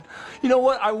You know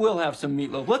what? I will have some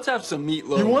meatloaf. Let's have some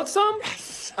meatloaf. You want some?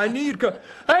 Yes. I knew you'd go.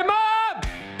 Hey, Mom!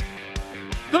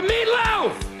 The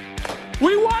meatloaf!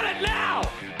 We want it now!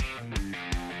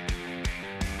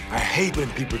 I hate when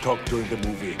people talk during the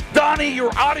movie. Donnie,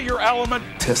 you're out of your element.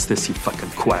 Test this, you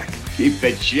fucking quack. Keep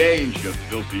the change, you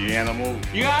filthy animal.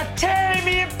 You are tearing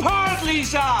me apart,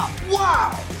 Lisa.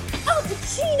 Wow! Al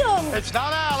Pacino! It's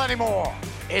not Al anymore.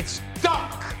 It's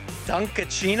Dunk.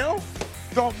 Dunkachino?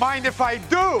 Don't mind if I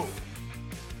do.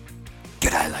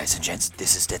 G'day, ladies and gents.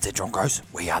 This is Dead Set Drongos.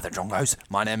 We are the Drongos.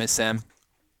 My name is Sam.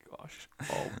 Gosh.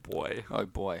 Oh boy. Oh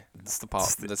boy, that's the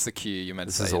part. That's the cue you meant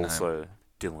to This say. is your also name.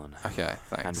 Dylan. Okay,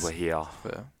 thanks. And we're here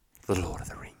for for the Lord of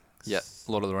the Rings. yeah,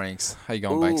 Lord of the Rings. How you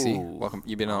going, Banksy? Welcome.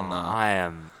 You've been on. I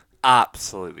am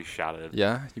absolutely shattered.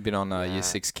 Yeah, you've been on Year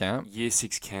 6 camp. Year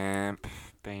 6 camp.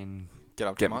 Been Get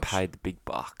up to getting much? paid the big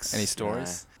bucks. Any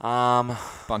stories? Yeah.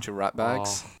 Bunch of rat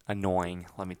bags. Annoying.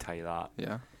 Let me tell you that.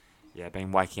 Yeah. Yeah,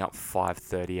 been waking up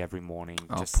 5:30 every morning.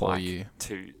 Oh, just poor like you.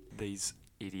 to these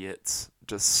idiots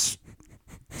just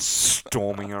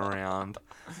storming around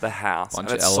the house. Bunch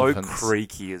and of it's elephants. so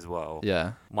creaky as well.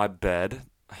 Yeah. My bed,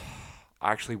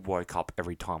 I actually woke up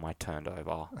every time I turned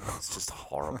over. It's just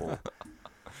horrible.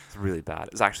 It's really bad.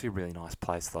 It's actually a really nice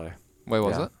place though. Where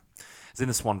was Yeah. it? It's in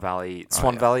the Swan Valley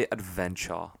yeah. Valley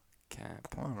Adventure Camp.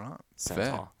 All right.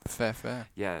 Centre. Fair.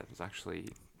 Yeah, it was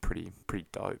actually pretty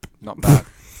dope. Not bad.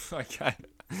 Okay.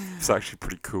 It's actually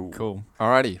pretty cool. Cool.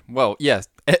 Alrighty. Well, yes.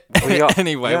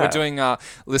 Anyway, yeah. we're doing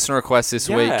listener requests this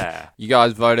week. Yeah. You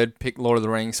guys voted. Pick Lord of the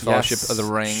Rings, Fellowship Yes. of the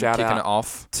Ring, Shout kicking out it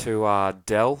off. To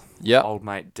Dell, Yep. old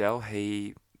mate Dell,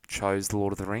 he chose the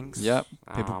Lord of the Rings. Yep.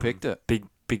 People picked it.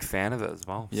 Big fan of it as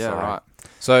well. Yeah, so right.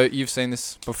 So you've seen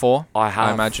this before? I have.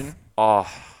 I imagine.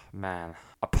 Oh man,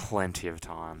 plenty of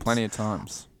times. Plenty of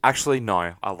times. Actually,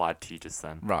 no, I lied to you just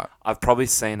then. Right. I've probably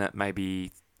seen it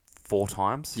maybe 4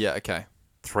 times. Yeah. Okay.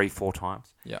 3-4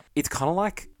 times. Yeah. It's kind of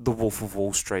like The Wolf of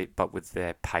Wall Street, but with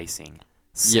their pacing.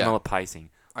 Similar pacing.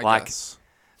 I guess.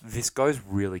 This goes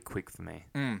really quick for me.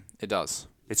 It does.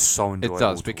 It's so enjoyable. It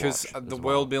does to because watch the as world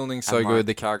well. building's so And, good. like,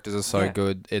 The characters are so yeah,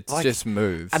 good. It's like- just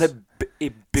moves. And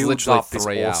it builds literally up this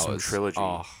 3 awesome hours. trilogy.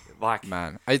 Oh, like,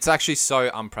 man, it's actually so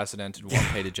unprecedented what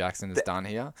Peter Jackson has done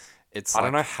here. It's I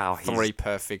don't know like how he's 3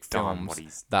 perfect done films what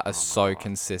he's that are done, so like.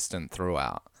 consistent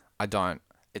throughout. I don't.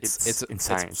 It's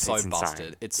insane. It's so It's busted.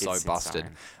 insane. It's so It's busted.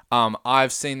 insane.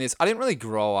 I've seen this. I didn't really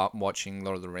grow up watching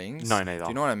Lord of the Rings. No, neither. Do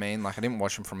you know what I mean? Like I didn't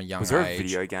watch them from a young Was there age. a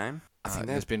video game? I think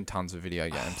There's been tons of video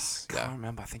games. I can't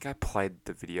remember. I think I played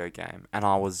the video game and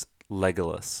I was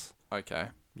Legolas. Okay.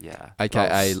 Yeah.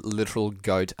 AKA literal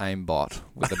goat aimbot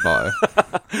with a bow.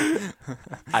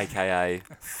 AKA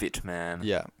Fit Man.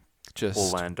 Yeah. Just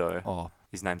Orlando. Oh,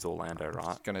 His name's Orlando,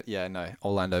 right?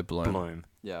 Orlando Bloom. Bloom.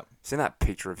 Yeah. Seen that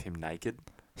picture of him naked?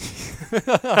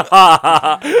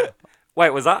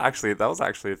 Wait, was that was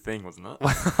actually a thing, wasn't it?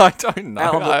 I don't know.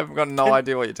 Al, I've got no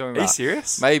idea what you're talking Are you about.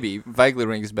 serious? Maybe. Vaguely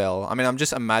rings a bell. I mean, I'm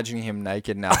just imagining him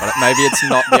naked now, but maybe it's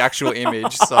not the actual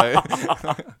image, so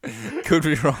could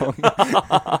be wrong.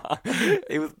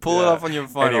 Pull it up on your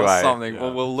phone or Anyway, something. yeah.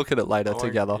 We'll look at it later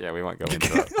together. Yeah, we won't go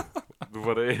into that.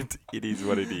 But it is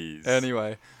what it is.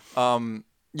 Anyway,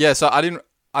 so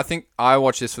I think I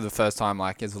watched this for the first time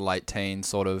like as a late teen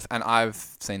sort of, and I've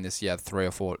seen this 3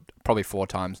 or 4, probably 4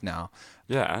 times now.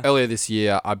 Yeah. Earlier this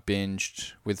year, I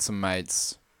binged with some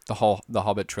mates the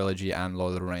Hobbit trilogy and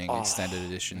Lord of the Ring extended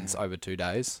editions over 2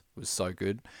 days. It was so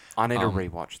good. I need to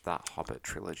rewatch that Hobbit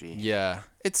trilogy. Yeah,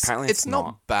 Apparently it's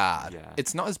not bad. Yeah.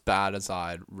 It's not as bad as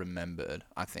I remembered.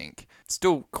 I think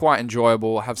still quite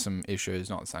enjoyable. Have some issues,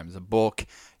 not the same as a book.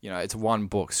 You know, it's one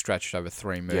book stretched over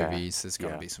 3 movies. There's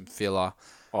got to be some filler.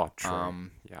 Oh, true.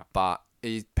 Yeah. But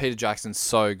Peter Jackson's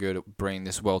so good at bringing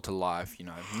this world to life. You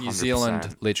know, New 100%.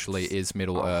 Zealand literally is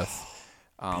Middle Earth.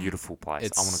 Beautiful place.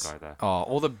 I want to go there. Oh,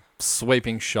 all the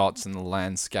sweeping shots and the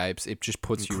landscapes. It just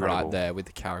puts you right Incredible. there with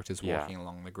the characters Yeah. walking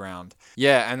along the ground.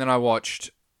 Yeah, and then I watched.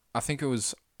 I think it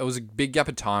was a big gap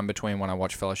of time between when I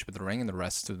watched Fellowship of the Ring and the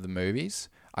rest of the movies.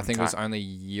 I think it was only a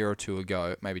year or 2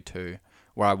 ago, maybe 2,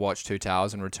 where I watched Two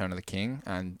Towers and Return of the King,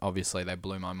 and obviously they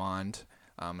blew my mind.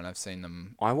 And I've seen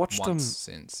them. I watched once them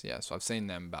since. Yeah, so I've seen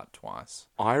them about twice.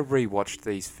 I rewatched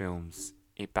these films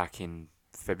back in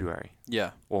February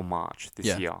Yeah, or March this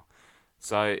Yeah. year.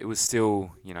 So it was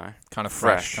still, kind of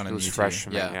fresh, kind It of was new fresh to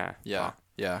for you. me, yeah. Yeah, But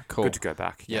yeah, cool. Good to go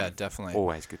back. Yeah, definitely.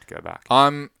 Always good to go back.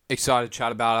 I'm excited to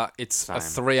chat about it. It's a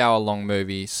Same. 3-hour long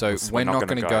movie, so we're not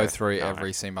going to go through no.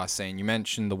 every scene by scene. You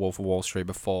mentioned The Wolf of Wall Street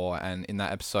before, and in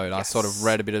that episode, I sort of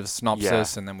read a bit of a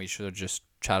synopsis, and then we should have just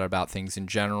chatted about things in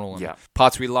general and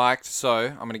parts we liked. So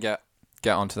I'm going to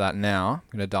get onto that now.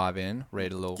 I'm going to dive in,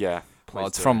 read a little Well,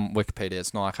 it's do. from Wikipedia.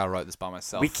 It's not like I wrote this by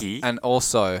myself. Wiki? And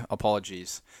also,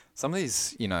 apologies. Some of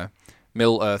these,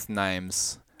 Middle Earth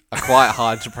names are quite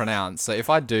hard to pronounce. So if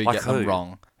I do Like get them who?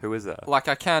 wrong, Who is that? like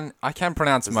I can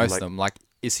pronounce Is it most like- of them. Like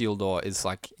Isildur is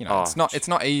like, Oh, it's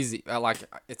not easy.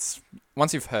 It's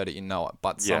once you've heard it, you know it.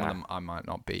 But some of Yeah. them I might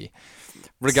not be.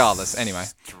 Regardless, anyway.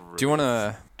 Do you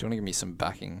wanna give me some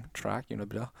backing track?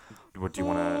 What do you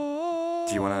wanna?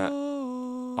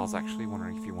 I was actually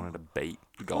wondering if you wanted a beat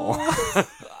goal.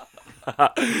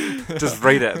 Just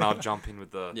read it and I'll jump in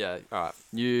with the Yeah. All right.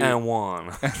 You. and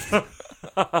one.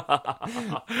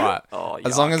 Right. Oh,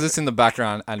 As long as it's in the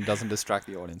background and doesn't distract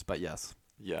the audience. But yes.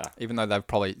 yeah. Even though they've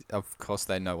probably, of course,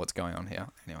 they know what's going on here.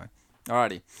 Anyway.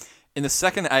 Alrighty. In the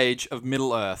second age of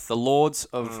Middle Earth, the lords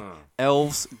of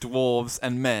elves, dwarves,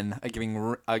 and men are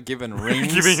given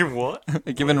rings. Giving him what?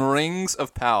 are given rings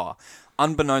of power.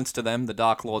 Unbeknownst to them, the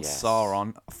Dark Lord Yes.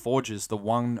 Sauron forges the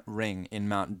One Ring in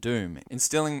Mount Doom,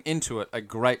 instilling into it a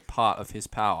great part of his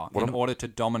power in order to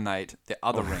dominate the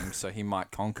other rings so he might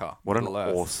conquer What an Middle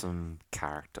Earth. awesome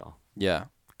character. Yeah.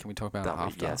 Can we talk about That it we-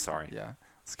 after? yeah, sorry. Yeah.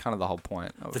 It's kind of the whole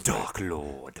point. Of Dark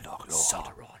Lord.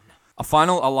 Sauron. A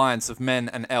final alliance of men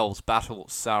and elves battle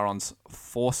Sauron's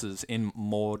forces in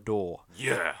Mordor.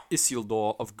 Yeah.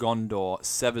 Isildur of Gondor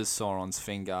severs Sauron's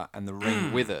finger and the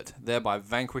ring with it, thereby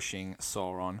vanquishing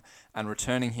Sauron and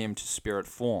returning him to spirit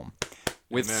form.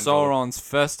 With Sauron's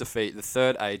first defeat, the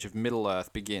third age of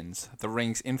Middle-earth begins. The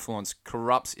ring's influence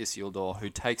corrupts Isildur, who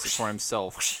takes it for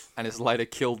himself and is later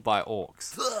killed by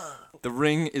orcs. The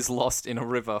ring is lost in a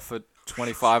river for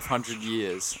 2,500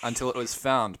 years until it was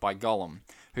found by Gollum,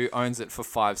 who owns it for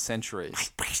 5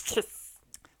 centuries.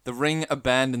 The ring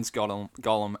abandons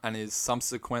Gollum and is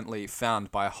subsequently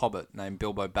found by a hobbit named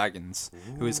Bilbo Baggins,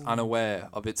 who is unaware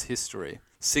of its history.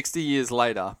 60 years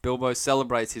later, Bilbo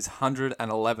celebrates his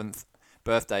 111th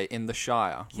birthday in the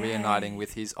Shire, reuniting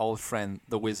with his old friend,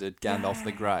 the wizard Gandalf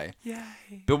the Grey.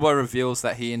 Bilbo reveals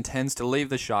that he intends to leave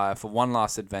the Shire for one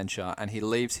last adventure, and he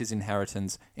leaves his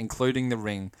inheritance, including the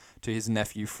ring, to his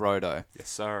nephew Frodo. Yes,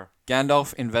 sir.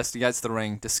 Gandalf investigates the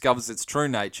ring, discovers its true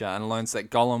nature, and learns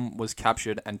that Gollum was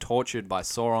captured and tortured by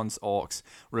Sauron's orcs,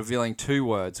 revealing 2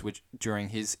 words during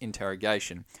his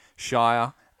interrogation: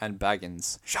 Shire and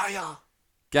Baggins. Shire.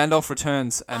 Gandalf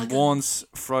returns and warns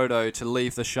Frodo to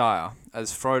leave the Shire.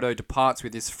 As Frodo departs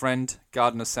with his friend,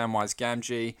 Gardener Samwise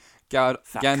Gamgee,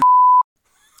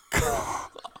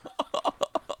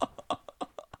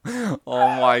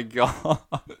 Oh my god.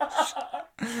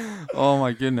 Oh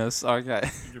my goodness. Okay.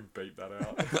 You can beat that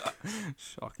out.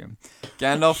 Shocking.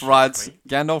 Gandalf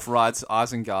rides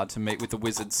Isengard to meet with the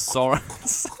wizard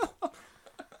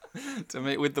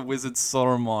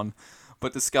Saruman,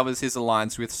 but discovers his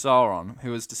alliance with Sauron,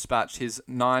 who has dispatched his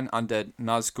 9 undead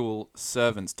Nazgul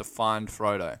servants to find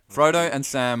Frodo. Frodo and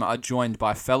Sam are joined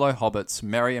by fellow hobbits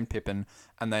Merry and Pippin,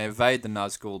 and they evade the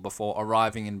Nazgul before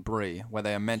arriving in Bree, where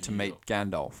they are meant to meet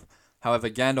Gandalf.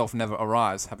 However, Gandalf never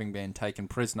arrives, having been taken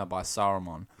prisoner by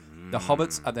Saruman. The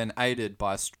hobbits are then aided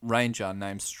by a ranger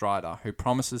named Strider, who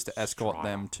promises to escort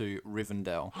them to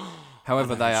Rivendell.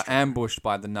 However, they are ambushed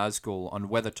by the Nazgul on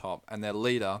Weathertop, and their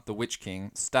leader, the Witch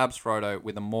King, stabs Frodo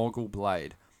with a Morgul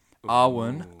blade.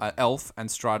 Arwen, an elf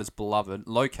and Strider's beloved,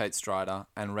 locates Strider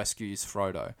and rescues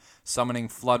Frodo, summoning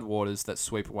floodwaters that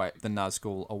sweep away the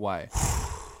Nazgul away.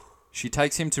 She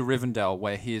takes him to Rivendell,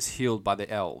 where he is healed by the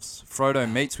elves. Frodo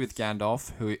meets with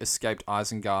Gandalf, who escaped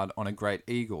Isengard on a great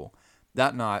eagle.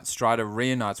 That night, Strider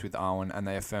reunites with Arwen, and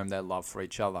they affirm their love for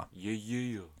each other.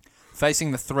 Yeah.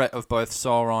 Facing the threat of both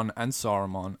Sauron and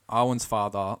Saruman, Arwen's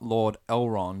father, Lord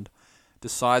Elrond,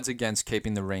 decides against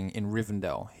keeping the ring in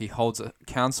Rivendell. He holds a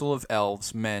council of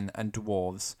elves, men, and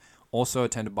dwarves, also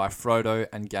attended by Frodo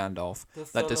and Gandalf,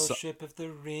 Fellowship of the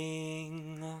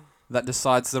Ring. that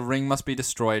decides the ring must be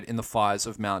destroyed in the fires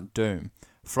of Mount Doom.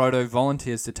 Frodo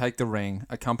volunteers to take the ring,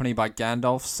 accompanied by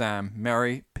Gandalf, Sam,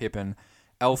 Merry, Pippin,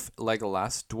 Elf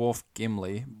Legolas, Dwarf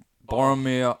Gimli,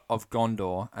 Boromir of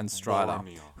Gondor, and Strider,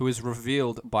 who is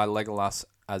revealed by Legolas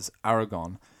as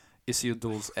Aragorn,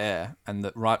 Isildur's heir and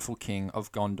the rightful king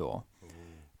of Gondor.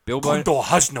 Gondor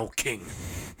has no king.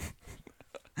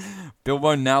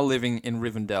 Bilbo, now living in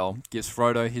Rivendell, gives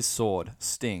Frodo his sword,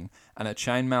 Sting, and a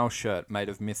chainmail shirt made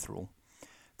of mithril.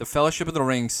 The Fellowship of the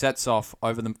Ring sets off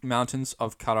over the mountains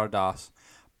of Caradas,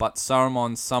 but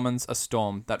Saruman summons a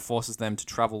storm that forces them to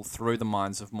travel through the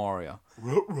mines of Moria.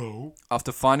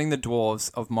 After finding the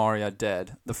dwarves of Moria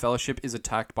dead, the Fellowship is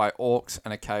attacked by orcs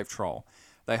and a cave troll.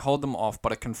 They hold them off,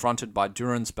 but are confronted by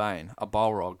Durin's Bane, a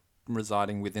Balrog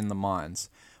residing within the mines.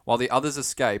 While the others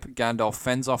escape, Gandalf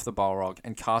fends off the Balrog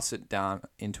and casts it down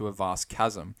into a vast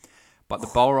chasm. but the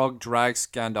Balrog drags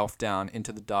Gandalf down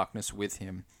into the darkness with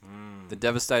him. The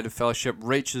devastated Fellowship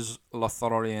reaches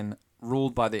Lothlorien,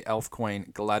 ruled by the Elf Queen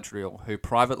Galadriel, who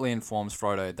privately informs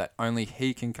Frodo that only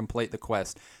he can complete the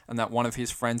quest and that one of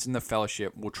his friends in the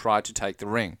Fellowship will try to take the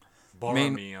ring.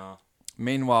 Boromir.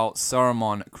 Meanwhile,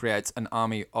 Saruman creates an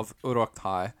army of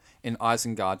Uruk-hai in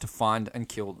Isengard to find and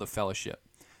kill the Fellowship.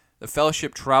 The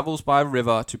Fellowship travels by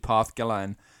river to Path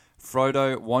Galan.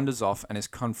 Frodo wanders off and is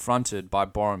confronted by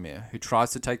Boromir, who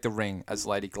tries to take the ring as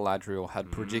Lady Galadriel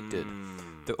had predicted.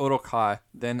 The Uruk-hai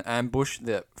then ambush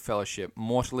the Fellowship,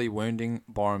 mortally wounding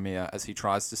Boromir as he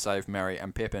tries to save Merry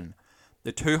and Pippin.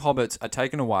 The two hobbits are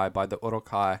taken away by the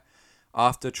Uruk-hai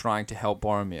after trying to help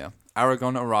Boromir.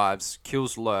 Aragorn arrives,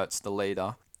 kills Lurtz, the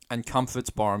leader, and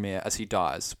comforts Boromir as he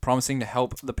dies, promising to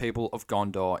help the people of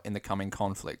Gondor in the coming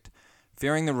conflict.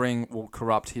 Fearing the ring will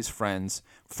corrupt his friends,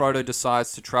 Frodo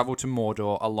decides to travel to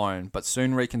Mordor alone, but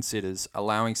soon reconsiders,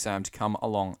 allowing Sam to come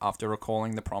along after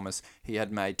recalling the promise he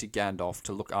had made to Gandalf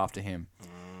to look after him.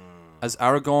 As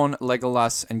Aragorn,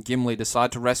 Legolas, and Gimli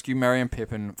decide to rescue Merry and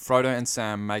Pippin, Frodo and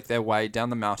Sam make their way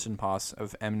down the mountain pass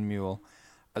of Emyn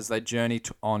as they journey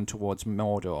on towards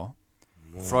Mordor.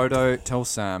 Frodo tells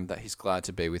Sam that he's glad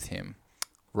to be with him.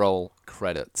 Roll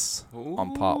credits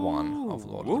on part 1 of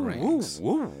Lord of the Rings.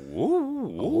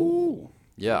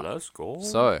 Yeah. Let's go.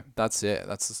 So that's it.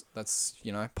 That's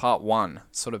part 1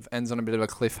 sort of ends on a bit of a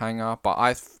cliffhanger, but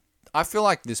I feel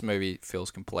like this movie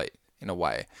feels complete in a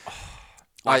way.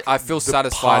 I feel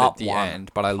satisfied at the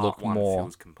end, but I look more.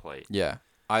 Feels complete. Yeah,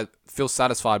 I feel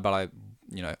satisfied, but I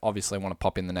obviously want to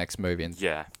pop in the next movie and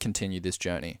Yeah. continue this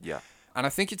journey. Yeah. And I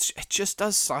think it just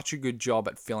does such a good job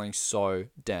at feeling so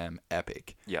damn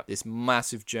epic. Yep. This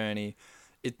massive journey.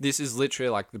 This is literally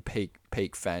like the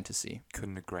peak fantasy.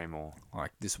 Couldn't agree more.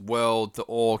 Like this world, the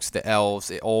orcs, the elves,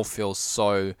 it all feels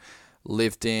so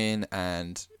lived in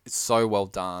and it's so well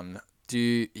done.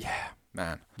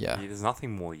 Man. Yeah. There's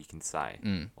nothing more you can say.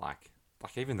 Like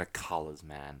even the colours,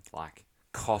 man. Like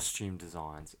costume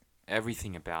designs,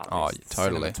 everything about this. Oh,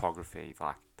 totally. Cinematography,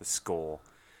 like the score.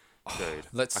 Dude,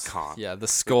 I can't. Yeah, the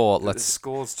score. The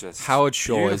score's just Howard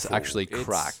Shore is beautiful. actually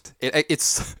cracked.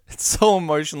 It's so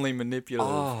emotionally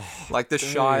manipulative. Like the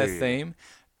Shire dude. theme,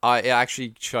 it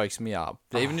actually chokes me up.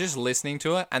 Even just listening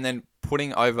to it and then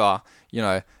putting over,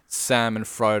 Sam and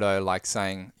Frodo like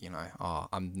saying,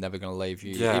 I'm never gonna leave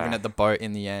you. Yeah. Even at the boat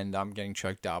in the end, I'm getting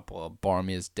choked up, or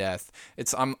Boromir's death.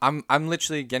 I'm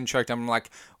literally getting choked up. I'm like,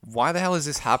 why the hell is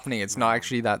this happening? It's not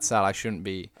actually that sad. I shouldn't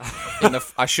be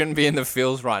in the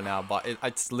feels right now. But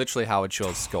it's literally Howard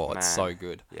Shore's score. It's so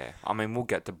good. Yeah, I mean we'll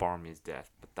get to Boromir's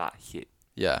death, but that hit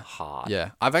hard.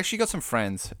 Yeah, I've actually got some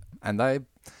friends, and they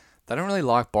don't really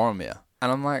like Boromir,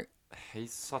 and I'm like,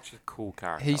 He's such a cool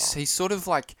character. he's sort of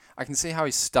like, I can see how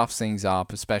he stuffs things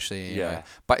up, especially, Yeah.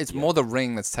 but it's more the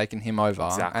ring that's taken him over.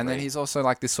 Exactly. And then he's also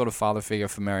like this sort of father figure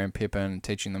for Merry and Pippin,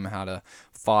 teaching them how to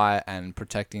fight and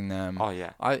protecting them. Oh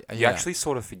yeah. You actually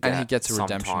sort of forget. And he gets a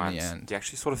redemption in the sometimes- end. You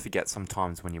actually sort of forget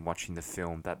sometimes when you're watching the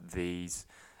film that these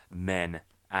men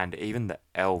and even the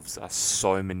elves are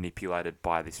so manipulated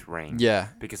by this ring. Yeah.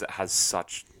 Because it has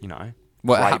such,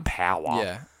 Well, great power.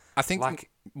 Yeah. I think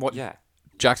what Yeah.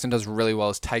 Jackson does really well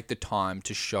is take the time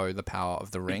to show the power of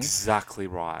the ring. Exactly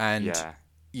right. And yeah.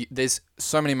 there's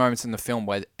so many moments in the film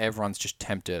where everyone's just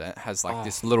tempted. It has like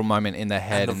this little moment in their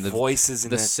head, And the voices in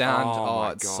the it. sound. Oh,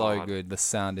 my It's so God. good. The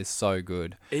sound is so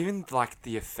good. Even like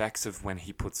the effects of when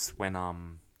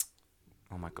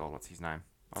oh my God, what's his name?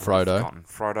 I've Frodo. forgotten.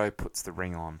 Frodo puts the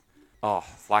ring on. Oh,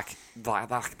 like that,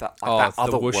 that The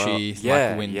other whooshy, world. Yeah,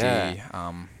 like windy.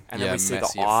 yeah. And then we see the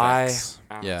messy eye. effects.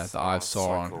 and Yeah, it's- the eye oh, of it's so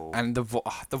Sauron, cool. and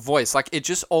the voice. Like it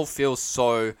just all feels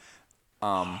so.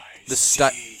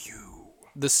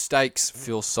 The stakes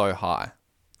feel so high.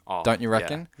 Oh, Don't you yeah,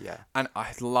 reckon? Yeah. And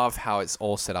I love how it's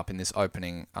all set up in this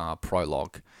opening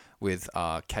prologue with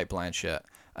Kate Blanchett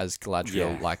as Galadriel,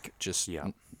 Yeah. like just Yeah.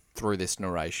 through this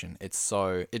narration. It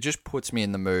just puts me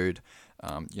in the mood.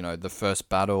 The first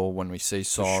battle when we see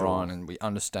Sauron sure. and we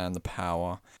understand the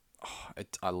power.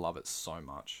 I love it so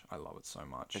much.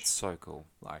 It's so cool.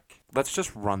 like, Let's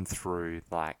just run through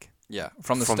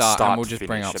from the from start, and we'll to just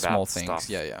bring finish up about small the things. stuff.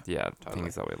 Yeah.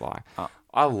 things that we like. Uh.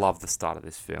 I love the start of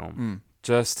this film.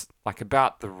 Just like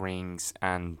about the rings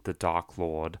and the Dark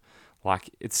Lord. Like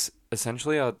it's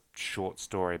essentially a short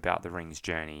story about the rings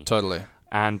journey, Totally.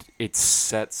 and it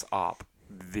sets up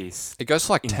this It goes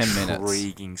for like 10 minutes.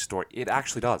 intriguing story. It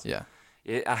actually does. Yeah.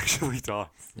 It actually does.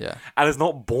 Yeah. And it's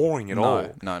not boring at No,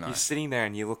 all. no. You're sitting there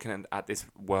and you're looking at this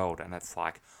world, and it's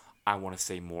like, I want to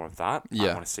see more of that. I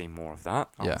Yeah. want to see more of that.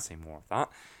 I Yeah. want to see more of that.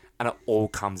 And it all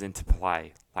comes into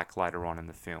play, like later on in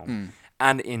the film. Mm.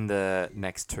 And in the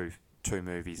next two two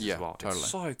movies Yeah, as well. totally. It's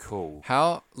so cool.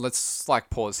 Let's like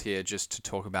pause here just to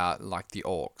talk about like the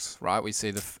orcs, right? We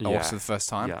see the orcs for the first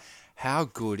time. Yeah. How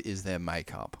good is their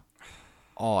makeup?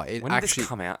 Oh, it When did actually this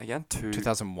come out again?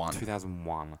 2001.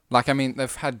 2001. Like, I mean,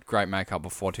 they've had great makeup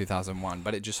before 2001,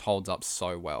 but it just holds up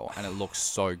so well and it looks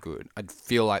so good. I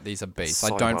feel like these are beasts. I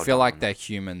So don't well feel like done. they're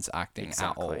humans acting at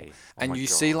all. Exactly. Oh And my you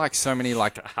see God. like so many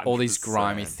like all these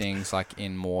grimy 100%. things like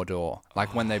in Mordor,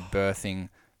 like when they're birthing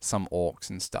some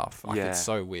orcs and stuff. Like Yeah. it's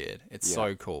so weird. It's Yeah.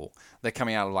 so cool. They're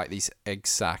coming out of like these egg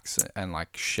sacs and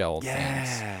like shell things.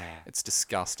 Yeah. It's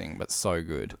disgusting, but so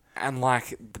good. And like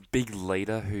the big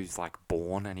leader who's like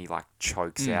born and he like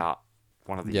chokes out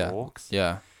one of the Yeah. orcs.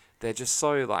 Yeah. They're just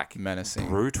so like Menacing.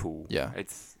 brutal. Yeah.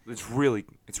 It's really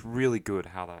good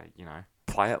how they,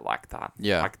 play it like that.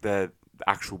 Yeah. Like they're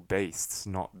actual beasts,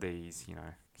 not these,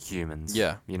 humans.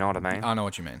 Yeah. You know what I mean? I know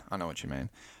what you mean.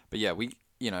 But yeah,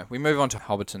 we move on to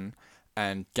Hobbiton,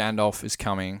 and Gandalf is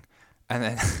coming, and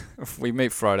then we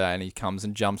meet Frodo, and he comes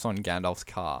and jumps on Gandalf's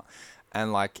car,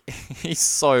 and like he's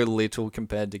so little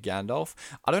compared to Gandalf.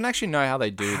 I don't actually know how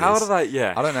they do How this. do they?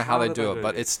 Yeah. I don't know how they do do it,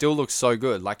 but it still looks so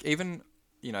good. Like even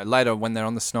later when they're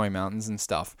on the snowy mountains and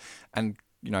stuff, and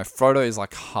Frodo is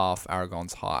like half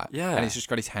Aragorn's height. Yeah. And he's just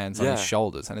got his hands on his Yeah.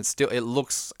 shoulders, and it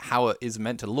looks how it is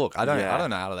meant to look. I don't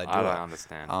know how they do I it. don't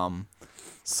understand.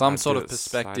 Some They sort do of it so-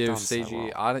 perspective, done so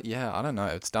CG. I don't know.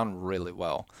 It's done really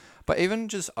well. But even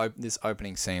just this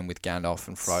opening scene with Gandalf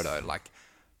and Frodo, like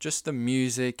just the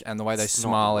music and the way they It's not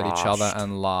smile at each other rushed.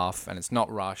 and laugh, and it's not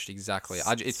rushed exactly.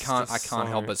 I can't just help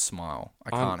so- but smile. I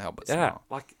can't help but Yeah, smile.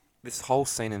 like this whole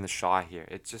scene in the Shire here,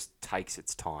 it just takes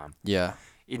its time. Yeah.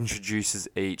 Introduces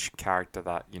each character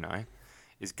that,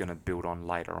 is going to build on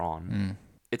later on.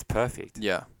 It's perfect.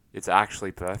 Yeah. It's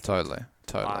actually perfect. Totally.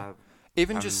 Uh,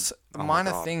 Even and- just oh my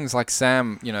minor God. things like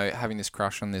Sam, having this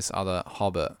crush on this other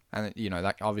hobbit, and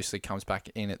that obviously comes back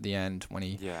in at the end when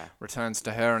he Yeah. returns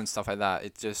to her and stuff like that.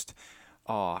 It just,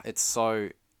 it's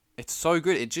so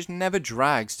good. It just never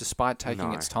drags despite taking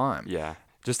No. its time. Yeah.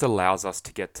 Just allows us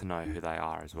to get to know who they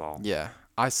are as well. Yeah.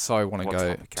 I so want to What go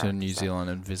type of to New characters they- Zealand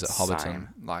and visit Hobbiton. Same.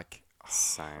 Like,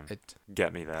 Same. it.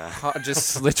 Get me there.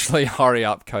 Just literally hurry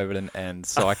up COVID and end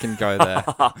so I can go there.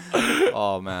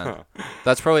 Oh man,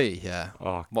 that's probably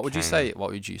Oh, What would you Kane. say?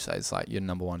 What would you say is like your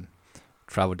number one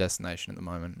travel destination at the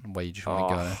moment where you just want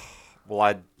to go?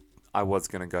 Well, I was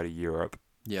going to go to Europe.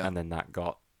 Yeah. And then that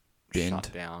got Binned.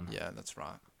 shut down. Yeah, that's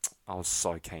right. I was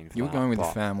so keen for You were that. going with the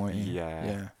but- fam, weren't you? Yeah.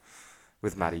 Yeah.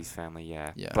 With Maddie's family,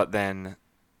 yeah. Yeah. But then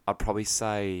I'd probably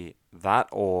say that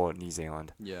or New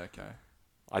Zealand. Yeah. Okay.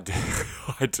 I do.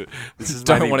 I do. This is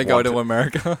Don't want to go to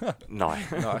America. No.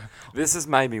 No. This has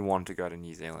made me want to go to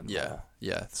New Zealand. Yeah. more.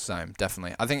 Yeah. Same.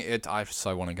 Definitely. I think I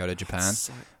so want to go to Japan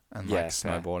So- and yeah, like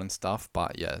fair. snowboard and stuff.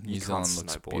 But yeah, New You Zealand can't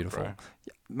looks snowboard, beautiful. bro.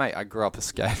 Yeah, mate, I grew up a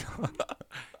skater.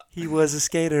 He was a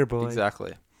skater boy.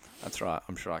 Exactly. That's right.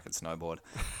 I'm sure I could snowboard.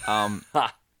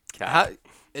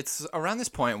 It's around this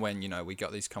point when, we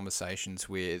got these conversations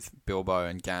with Bilbo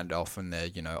and Gandalf and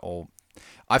they're, all...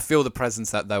 I feel the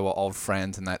presence that they were old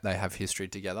friends and that they have history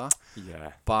together.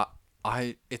 Yeah. But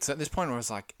it's at this point where I was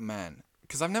like, man,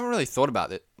 because I've never really thought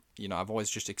about it. I've always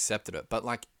just accepted it. But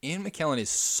like, Ian McKellen is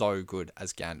so good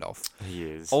as Gandalf. He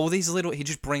is. All these he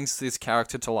just brings this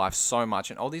character to life so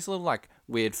much, and all these little like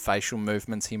weird facial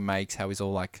movements he makes, how he's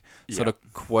all like sort of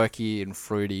quirky and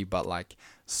fruity, but like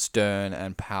stern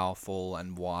and powerful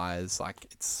and wise. Like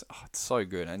it's so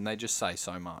good, and they just say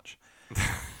so much.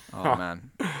 Oh man,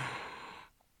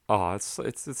 Oh, it's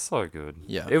so good.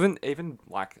 Yeah. Even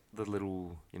like the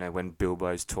little, when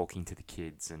Bilbo's talking to the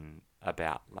kids and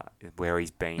about like, where he's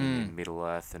been in Middle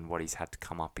Earth and what he's had to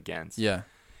come up against. yeah,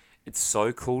 It's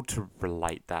so cool to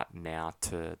relate that now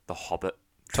to the Hobbit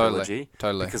Totally, trilogy.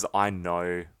 totally. Because I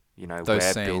know, those where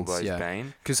scenes, Bilbo's yeah.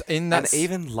 been. Because in that And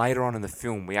even later on in the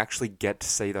film, we actually get to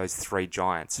see those three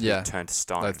giants who Yeah. turn to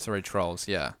stone. those three trolls,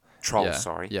 yeah, Trolls, yeah,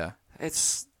 sorry. yeah.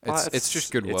 It's It's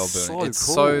just good world building. So It's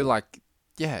cool. so like,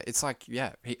 it's like,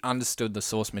 he understood the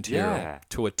source material Yeah.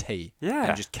 to a T. Yeah.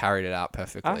 And just carried it out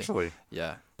perfectly. Actually,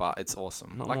 Yeah, but it's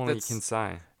awesome. not like more you that's, can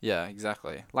say. yeah,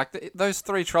 exactly. Like those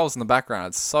three trolls in the background,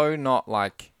 it's so not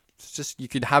like, it's just, you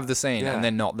could have the scene Yeah. and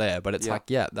they're not there, but it's Yeah. like,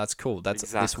 yeah, that's cool. This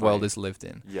Exactly. world is lived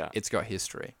in. Yeah. It's got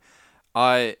history.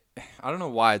 I don't know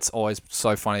why it's always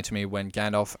so funny to me when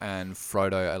Gandalf and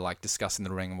Frodo are like discussing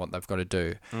the ring and what they've got to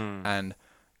do, and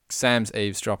Sam's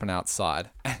eavesdropping outside,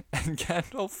 and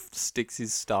Gandalf sticks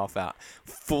his staff out,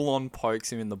 full on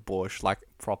pokes him in the bush like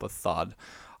proper thud.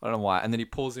 I don't know why, and then he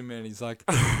pulls him in and he's like,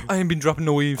 "I ain't been dropping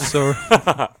no eaves, sir."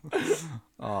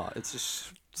 It's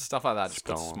just stuff like that. Just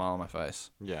puts a smile on my face.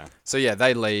 Yeah. So yeah,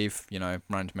 they leave,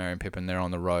 run to Merry and Pippin. They're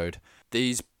on the road.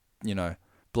 These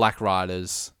Black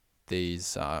Riders,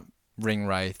 these ring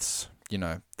wraiths,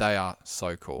 they are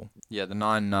so cool. Yeah, the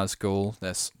 9 Nazgul,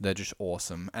 they're just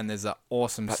awesome. And there's that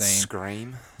awesome That scene.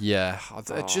 scream. Yeah,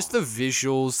 just the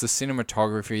visuals, the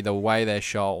cinematography, the way they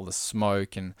shot all the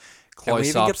smoke and And we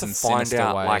even get close-ups to and find sinister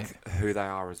out way. like who they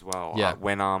are as well. Yeah.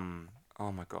 When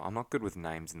oh my god, I'm not good with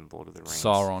names in Lord of the Rings.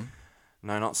 Sauron.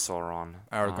 No, not Sauron.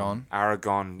 Aragorn.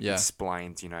 Aragorn Yeah.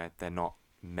 explains, they're not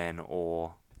men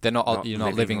or You're not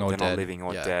living or they're dead. not living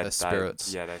or Yeah, dead. They're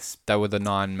spirits. They're They were the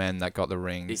 9 men that got the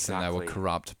rings, and they were Exactly.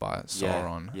 corrupt by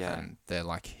Sauron. yeah. And they're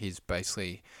like his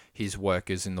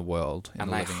workers in the world, in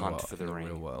And the they living hunt world, for the in the ring.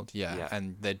 real world. Yeah. Yeah.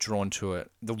 And they're drawn to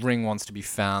it. The ring wants to be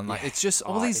found. Like it's just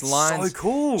all these it's lines. so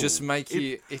cool. Just make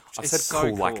you. I It's said so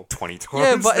cool like 20 times.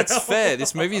 Yeah, but now. it's fair.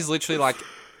 This movie is literally like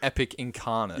epic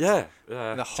incarnate. Yeah.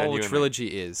 The whole genuinely. trilogy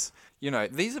is.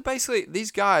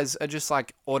 These guys are just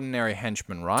like ordinary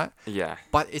henchmen, right? Yeah.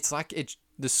 But it's like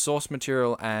the source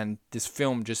material and this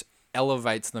film just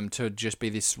elevates them to just be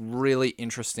this really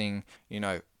interesting,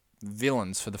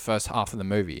 villains for the first half of the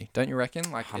movie. Don't you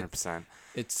reckon? Like 100%.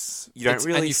 you don't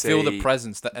really and you feel the see-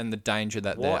 presence and the danger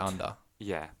that they're What? under.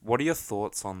 Yeah. What are your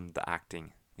thoughts on the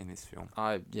acting in this film?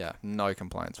 No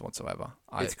complaints whatsoever.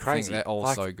 It's I crazy. think they're all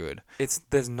Like- so good.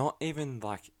 There's not even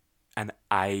like an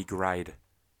A grade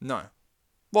No.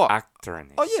 What? actor in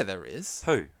this. Oh yeah, there is.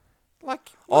 Who?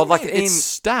 Like Oh, like it's Ian-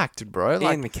 stacked, bro.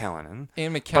 Like Ian McKellen.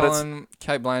 Ian But it's- McKellen,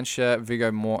 Kate Blanchett,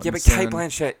 Viggo Mortensen. Yeah, but Kate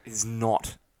Blanchett is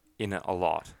not in it a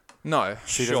lot. No,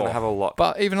 She sure. doesn't have a lot.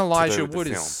 But even Elijah with the Wood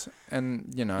film. is,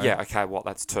 and Yeah, okay, well,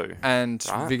 that's 2. and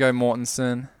Right. Viggo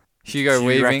Mortensen, Hugo Do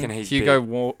you reckon Weaving, he's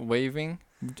Weaving,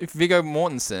 Viggo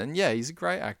Mortensen. Yeah, he's a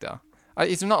great actor.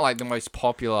 He's not like the most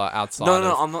popular outside. No,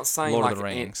 of I'm not saying Lord like of the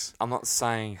Rings. I'm not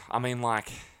saying. I mean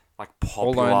like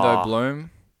popular. Orlando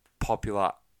Bloom.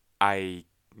 Popular A.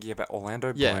 Yeah, but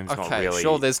Orlando Yeah, Bloom's okay, not really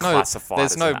sure. There's classified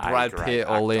as no an Brad A-grade Pitt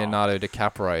or actor. Leonardo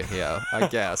DiCaprio here, I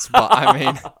guess. But I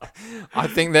mean, I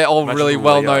think they're all Imagine really Leo.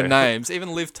 well-known names.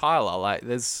 Even Liv Tyler, like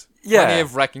there's plenty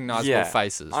of recognizable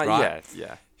faces, right?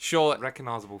 Yeah. Sure.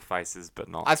 Recognizable faces, but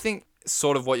not. I think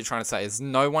sort of what you're trying to say is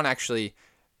no one actually.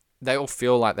 They all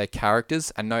feel like they're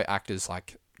characters, and no actors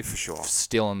like for sure.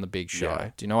 still on the big show. Yeah.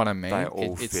 Do you know what I mean? They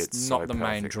all it's fit not so the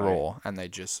main perfectly. draw, and they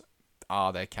just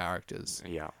are their characters.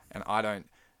 Yeah. And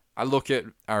I look at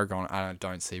Aragorn, I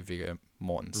don't see Viggo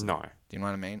Mortensen. No. Do you know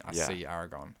what I mean? I Yeah. see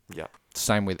Aragorn. Yeah.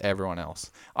 Same with everyone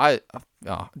else.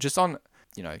 Just on,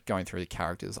 going through the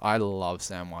characters, I love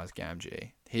Samwise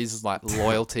Gamgee. His like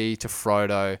loyalty to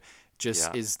Frodo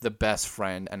just is the best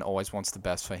friend and always wants the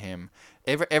best for him.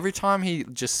 Every time he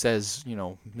just says,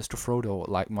 Mr. Frodo,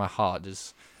 like my heart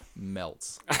just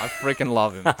melts. I freaking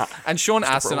love him. And Sean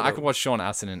Astin, I could watch Sean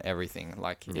Astin in everything.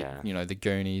 Like, the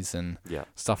Goonies and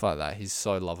stuff like that. He's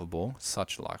so lovable.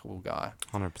 Such a likable guy.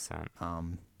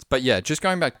 100%. But yeah, just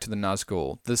going back to the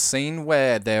Nazgul, the scene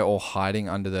where they're all hiding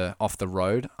off the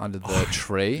road, under the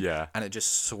tree, Yeah. and it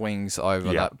just swings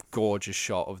over Yeah. that gorgeous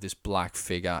shot of this black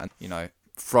figure, and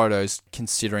Frodo's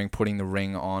considering putting the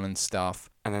ring on and stuff.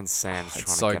 And then Sam's trying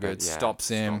It's to so get good. it. Yeah, Stops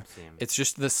him. It's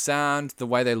just the sound, the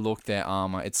way they look, their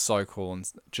armor. It's so cool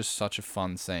and just such a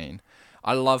fun scene.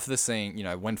 I love the scene,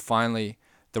 when finally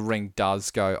the ring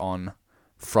does go on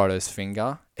Frodo's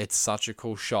finger. It's such a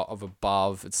cool shot of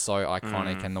above. It's so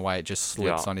iconic, and the way it just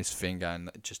slips on his finger and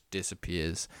it just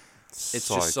disappears. It's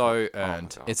just so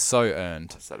earned. It's so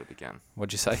earned. I said it again.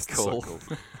 What'd you say? So Cool. cool.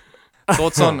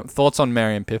 Thoughts on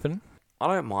Merry and Pippin? I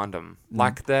don't mind them.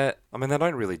 Like they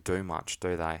don't really do much,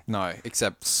 do they? No,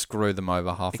 except screw them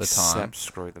over half the time. Except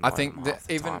screw them. I over think half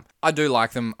the time. I do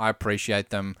like them. I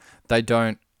appreciate them. They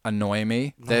don't annoy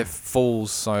me. They're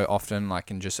fools so often,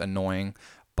 like, and just annoying.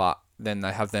 But then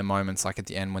they have their moments, like at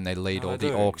the end when they lead all they the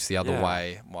do. orcs the other Yeah.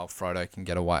 way while Frodo can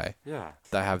get away. Yeah.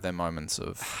 They have their moments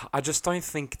of I just don't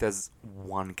think there's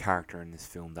one character in this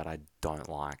film that I don't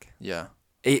like. yeah,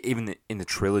 Even in the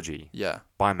trilogy, yeah,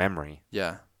 by memory,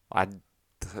 yeah.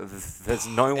 there's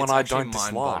no one It's I actually don't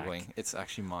dislike. mind-boggling. It's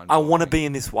actually I mind-boggling. want to be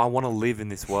in this. I want to live in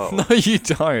this world. No, you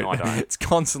don't. No, I don't. It's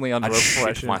constantly under I'd shit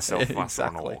oppression. myself if I saw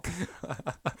an exactly. orc.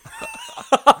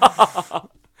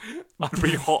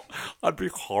 I'd be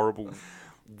horrible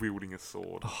wielding a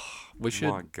sword. We should.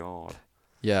 My God.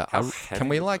 Yeah, How can heavy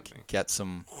we would like it be? get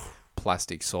some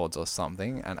plastic swords or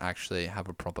something and actually have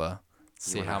a proper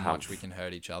see wanna how have- much we can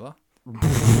hurt each other?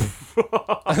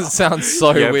 It sounds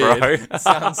so Yeah, weird. bro. It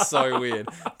sounds so weird.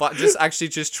 But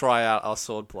just try out our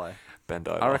sword play. Bend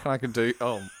over. I reckon I could do.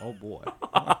 Oh boy,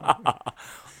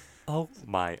 Oh,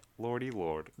 my lordy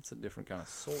lord. it's a different kind of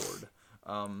sword.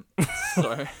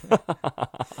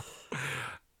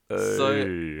 So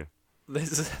Hey.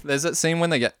 There's that scene when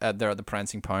they get they're at the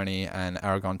Prancing Pony and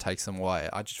Aragorn takes them away.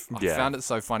 I found it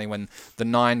so funny when the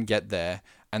 9 get there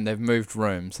and they've moved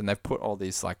rooms and they've put all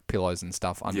these like pillows and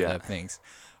stuff under their things,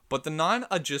 but the 9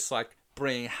 are just like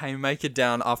bringing haymaker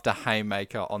down after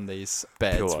haymaker on these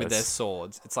beds with their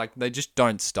swords. It's like they just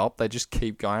don't stop. They just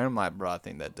keep going. I'm like, bro, I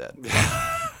think they're dead.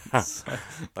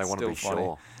 They want to be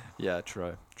sure. Yeah,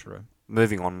 true.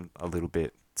 Moving on a little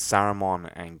bit,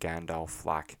 Saruman and Gandalf,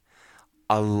 like,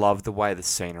 I love the way the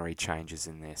scenery changes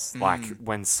in this. Like,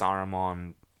 when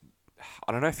Saruman,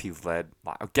 I don't know if he led,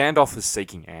 like, Gandalf was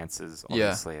seeking answers,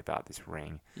 obviously, about this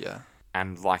ring. Yeah.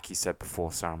 And like you said before,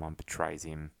 Saruman betrays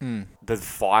him. The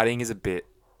fighting is a bit,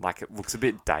 like, it looks a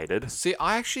bit dated. See,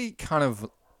 I actually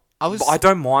But I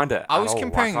don't mind it. I was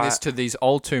comparing this to these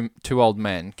two old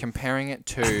men, comparing it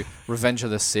to Revenge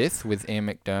of the Sith with Ian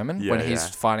McDiarmid when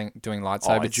he's doing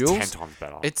lightsaber duels. It's 10 times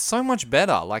better. It's so much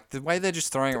better. Like the way they're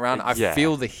just throwing it around, I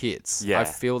feel the hits. Yeah. I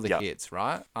feel the hits,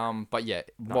 right? But yeah,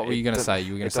 what were you going to say?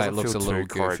 You were going to say it looks a little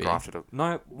goofy.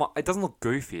 No, it doesn't look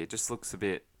goofy. It just looks a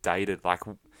bit dated. Like,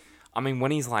 I mean, when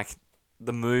he's like,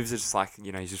 the moves are just like,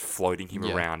 he's just floating him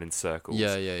around in circles.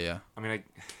 Yeah. I mean,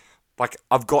 like,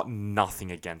 I've got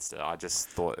nothing against it. I just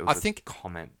thought it was a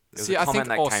comment. It was a comment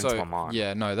that came to my mind.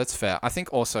 Yeah, no, that's fair. I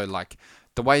think also, like,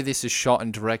 the way this is shot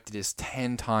and directed is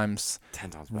 10 times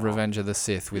better. Revenge of the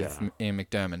Sith with Ian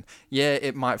McDiarmid. Yeah,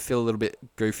 it might feel a little bit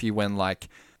goofy when, like,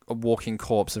 a walking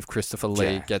corpse of Christopher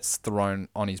Lee gets thrown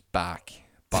on his back.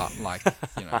 But, like,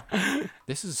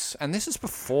 this is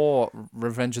before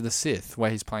Revenge of the Sith,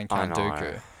 where he's playing Count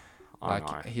Dooku.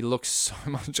 Like, he looks so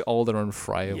much older and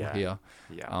frail here.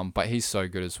 Yeah. But he's so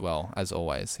good as well, as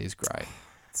always. He's great.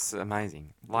 It's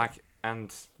amazing. Like,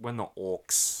 and when the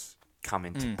orcs come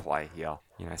into play here,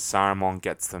 Saruman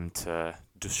gets them to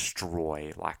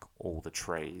destroy, like, all the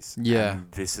trees. Yeah.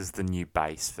 And this is the new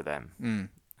base for them.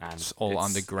 And it's all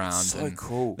underground. It's so and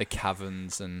cool. The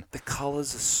caverns and... The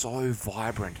colours are so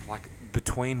vibrant. Like,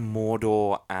 between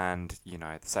Mordor and,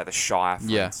 say the Shire, for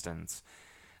instance...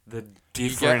 The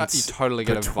difference you totally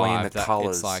get a vibe the that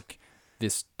colours. It's like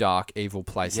this dark, evil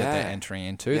place that they're entering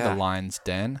into, the Lion's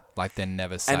Den. Like, they're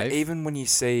never safe. And even when you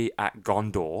see at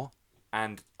Gondor,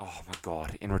 and, oh my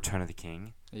god, in Return of the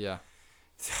King... Yeah.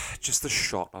 Just the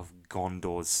shot of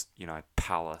Gondor's,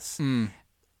 palace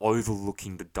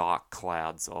overlooking the dark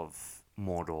clouds of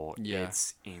Mordor. Yeah.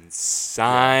 It's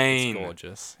insane. It's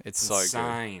gorgeous. It's so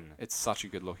good. It's such a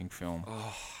good-looking film.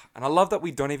 Oh, and I love that we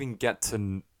don't even get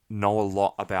to... know a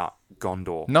lot about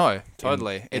Gondor. No,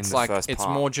 totally. It's like it's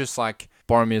more just like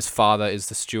Boromir's father is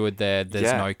the steward there.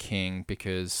 There's no king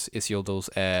because Isildur's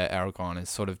heir Aragorn is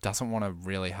sort of doesn't want to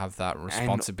really have that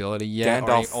responsibility yet.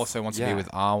 Or he also wants to be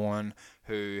with Arwen,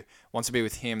 who wants to be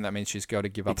with him. That means she's got to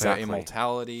give up her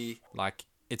immortality. Like,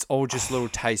 it's all just little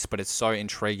tastes, but it's so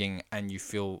intriguing, and you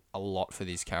feel a lot for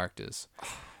these characters.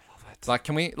 Like,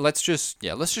 let's just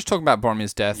talk about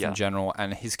Boromir's death in general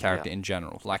and his character in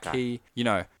general. Like,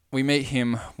 we meet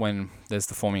him when there's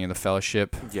the forming of the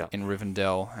Fellowship in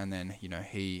Rivendell, and then,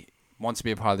 he wants to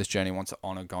be a part of this journey, wants to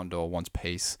honor Gondor, wants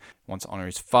peace, wants to honor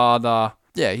his father.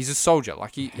 Yeah, he's a soldier.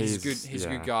 Like, he's good. He's a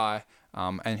good guy.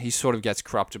 And he sort of gets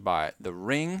corrupted by the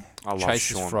ring. I love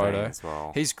chases Sean Frodo Bean as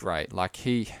well. He's great. Like,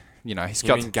 he's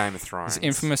got in Game of Thrones.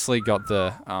 He's famously got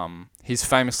the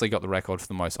record for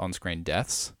the most on-screen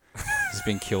deaths. He's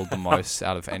been killed the most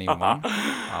out of anyone,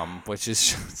 which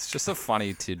is just a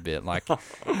funny tidbit. Like,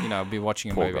 I'll be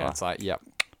watching a movie and it's like, yep,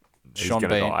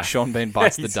 Sean Bean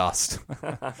bites the dust.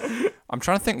 I'm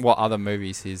trying to think what other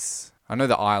movies I know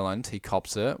The Island, he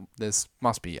cops it.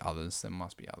 Must be others. I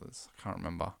can't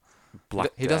remember.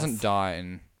 He doesn't die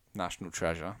in National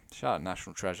Treasure. Shout out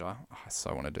National Treasure. Oh, I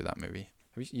so want to do that movie.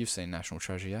 You've seen National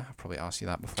Treasure, yeah? I probably asked you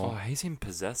that before. Oh, he's in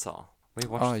Possessor. We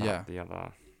watched that the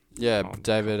other... Yeah,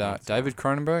 David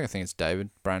Cronenberg. I think it's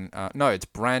it's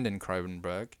Brandon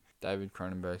Cronenberg. David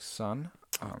Cronenberg's son.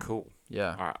 Cool.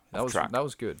 Yeah. All right. That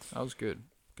was good.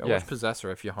 Go watch Possessor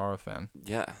if you're a horror fan.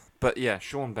 Yeah. But yeah,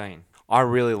 Sean Bean. I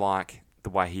really like the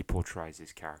way he portrays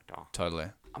his character.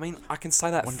 Totally. I mean, I can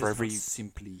say that for every... One does not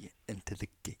simply enter the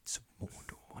gates of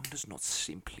Mordor. One does not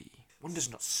simply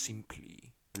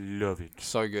love it.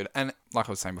 So good. And like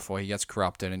I was saying before, he gets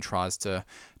corrupted and tries to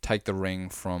take the ring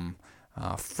from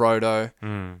Frodo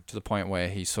to the point where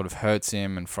he sort of hurts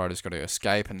him and Frodo's got to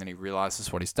escape, and then he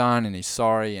realizes what he's done and he's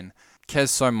sorry and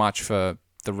cares so much for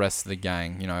the rest of the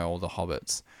gang, all the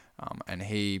hobbits. And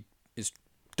he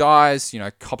dies,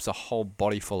 cops a whole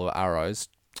body full of arrows.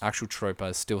 Actual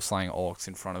troopers still slaying orcs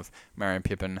in front of Merry and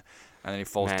Pippin. and then he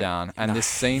falls Man, down. And no, this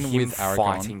scene him with Aragorn,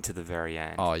 fighting to the very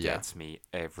end Oh, yeah. gets me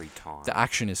every time. the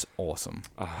action is awesome.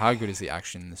 How good is the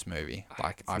action in this movie?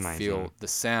 Like, I amazing. feel the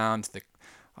sound,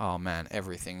 oh man,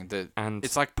 everything. And-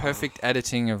 It's like perfect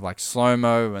editing of like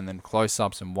slow-mo and then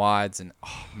close-ups and wides, and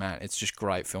oh man, it's just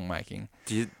great filmmaking.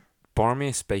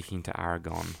 Boromir speaking to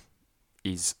Aragorn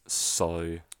is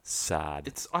so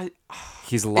sad.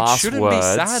 His It last shouldn't words. be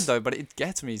sad though, but it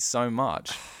gets me so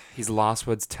much. His last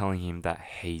words telling him that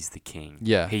he's the king.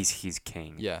 Yeah. He's his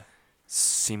king. Yeah.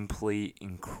 Simply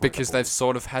incredible. Because they've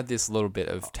sort of had this little bit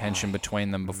of tension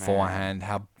between them beforehand.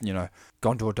 How,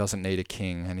 Gondor doesn't need a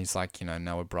king. And he's like,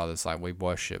 no, we're brothers. Like, we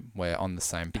worship. We're on the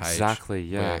same page. Exactly,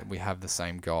 yeah. We have the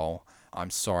same goal. I'm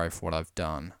sorry for what I've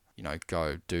done.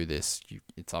 Go do this.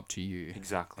 It's up to you.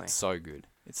 Exactly. It's so good.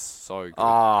 It's so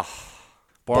good.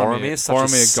 Boromir's such a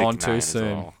sick gone name too as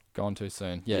soon. well. Gone too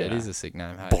soon. Yeah, it Yeah. is a sick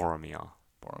name. Hey? Boromir.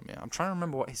 Boromir. I'm trying to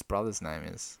remember what his brother's name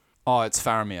is. Oh, it's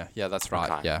Faramir. Yeah, that's right.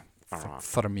 Okay. Yeah. Alright.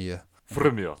 Faramir.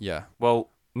 Boromir. Yeah. Well,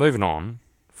 moving on.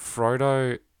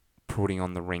 Frodo putting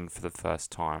on the ring for the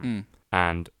first time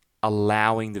and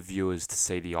allowing the viewers to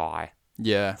see the eye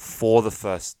Yeah. for the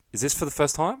first... Is this for the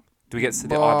first time? Do we get to see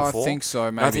the eye before? I think so,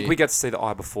 maybe. No, I think we get to see the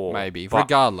eye before. Maybe. But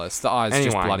Regardless, the eye's just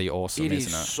anyway, bloody awesome, it is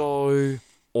isn't it? so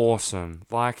awesome.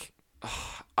 Like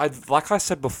I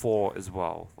said before as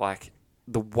well, like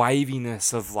the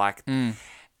waviness of like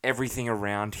everything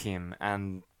around him,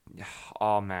 and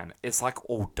oh man, it's like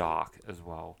all dark as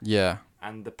well. Yeah.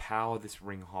 And the power this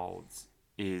ring holds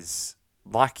is,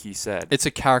 like you said, It's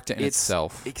a character in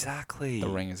itself. Exactly. The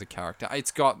ring is a character.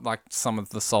 It's got like some of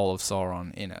the soul of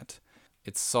Sauron in it.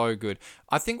 It's so good.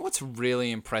 I think what's really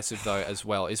impressive though as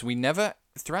well is we never,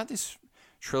 throughout this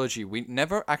trilogy, we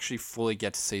never actually fully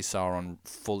get to see Sauron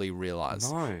fully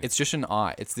realized. No. It's just an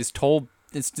eye. It's this tall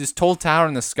tower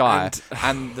in the sky,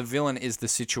 and the villain is the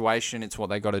situation. It's what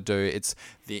they got to do. It's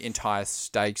the entire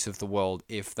stakes of the world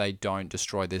if they don't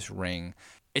destroy this ring.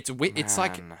 It's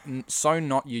like so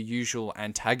not your usual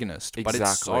antagonist, but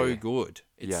it's so Exactly. good.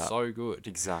 It's Yeah. so good.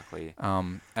 Exactly.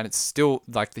 And it's still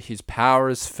like his power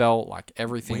is felt, like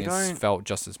everything We is don't- felt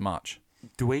just as much.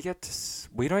 We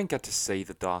don't get to see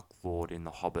the Dark Lord in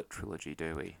the Hobbit trilogy,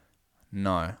 do we?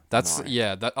 No, that's No.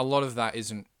 yeah. That a lot of that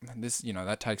isn't this.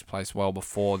 That takes place well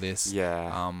before this.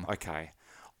 Yeah. Okay.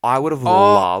 I would have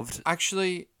Oh, loved.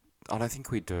 Actually, I don't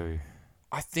think we do.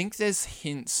 I think there's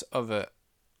hints of it.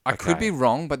 I could Okay. be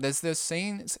wrong, but there's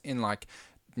scenes in like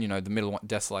the Middle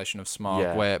Desolation of Smaug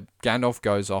Yeah. where Gandalf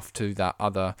goes off to that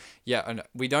other. Yeah, and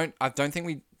I don't think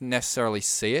we necessarily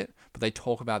see it, but they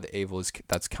talk about the evil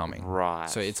that's coming. Right.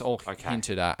 So it's all Okay.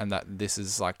 hinted at, and that this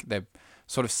is like they've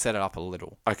sort of set it up a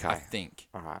little. Okay. I think.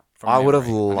 All right. From I would have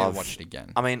memory. I need to loved. watch it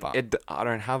again, I mean, but- I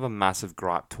don't have a massive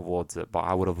gripe towards it, but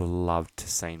I would have loved to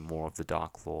see more of the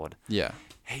Dark Lord. Yeah,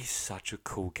 He's such a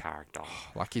cool character,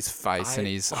 like his face and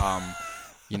I- his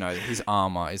his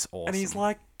armor is awesome. and he's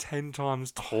like 10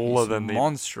 times taller He's than the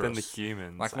monstrous.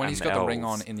 humans. Like when and he's got the ring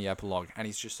elves. on in the epilogue, and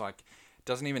he's just like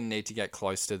doesn't even need to get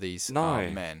close to these No,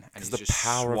 men, and because he's the just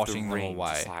power of the swatting them ring,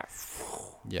 away. just like,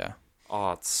 Yeah.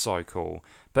 oh, it's so cool.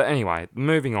 But anyway,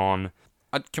 moving on.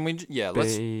 Can we? Yeah.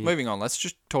 Let's moving on. Let's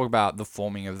just talk about the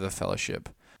forming of the Fellowship.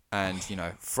 And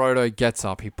Frodo gets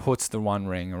up. He puts the One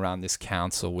Ring around this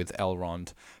council with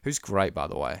Elrond, who's great by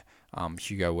the way.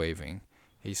 Hugo Weaving.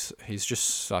 He's just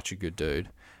such a good dude.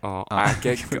 Oh, I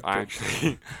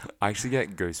actually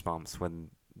get goosebumps when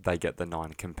they get the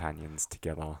 9 companions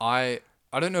together. I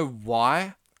don't know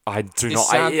why. I do It not.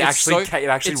 sound- It it's actually so-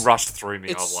 it's- rushed through me.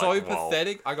 I It's was so like, whoa.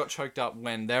 pathetic. I got choked up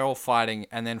when they're all fighting,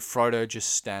 and then Frodo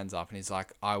just stands up and he's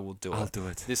like, "I will do it. I'll do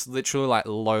it." This literally like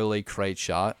lowly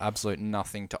creature, absolute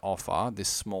nothing to offer. This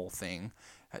small thing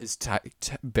is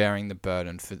bearing the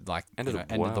burden for like End of the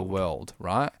end of the world. world,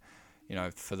 right?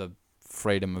 For the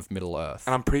freedom of Middle Earth.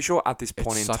 And I'm pretty sure at this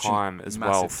point in such a time as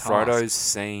well, massive task. Frodo's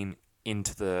seen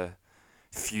into the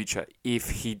future. If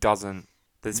he doesn't,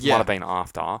 this Yeah. might have been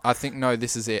after. I think no,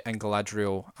 this is it, and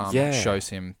Galadriel Yeah. shows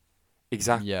him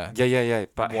Exactly. Yeah. Yeah.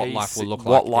 But What he's life will look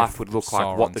what like life if would look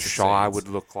like, what Sauron the Shire succeeds.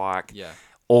 would look like. Yeah.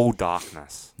 All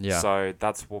darkness. Yeah. So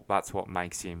that's what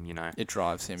makes him, It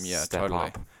drives him, yeah, step totally.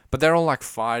 up. But they're all like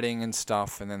fighting and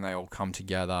stuff, and then they all come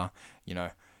together.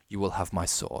 You will have my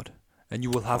sword, and you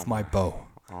will have my bow,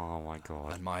 Oh my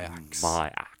god. and my axe.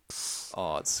 My axe.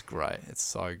 Oh, it's great. It's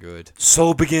so good.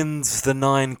 So begins the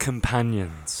 9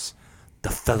 companions, the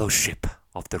Fellowship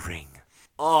of the Ring.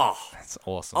 Oh, It's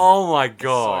awesome. oh my so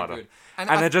god! good. And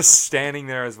I- they're just standing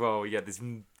there as well. We get this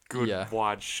good Yeah.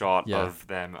 wide shot Yeah. of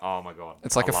them. Oh my god.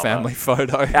 It's like I a love family it.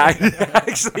 photo. It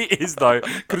actually is though.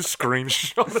 Could have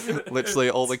screenshotted it. Literally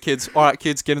all the kids. All right,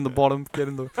 kids, get in the bottom. Get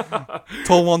in the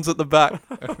tall ones at the back.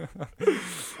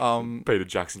 Peter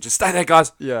Jackson, just stay there,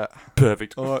 guys. Yeah.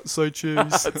 Perfect. All right, so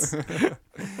cheese.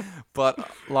 But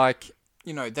like,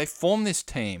 you know, they form this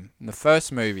team in the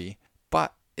first movie,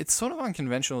 but it's sort of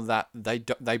unconventional that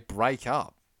they break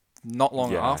up not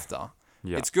long Yeah. after.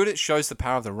 Yeah. It's good. It shows the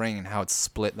power of the ring and how it's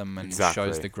split them, and Exactly.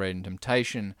 shows the greed and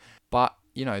temptation. But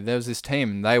you know, there was this team,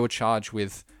 and they were charged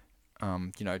with,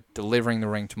 you know, delivering the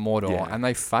ring to Mordor, Yeah. and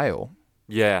they fail.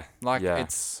 Yeah. Like yeah.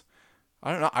 it's,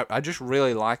 I don't know. I just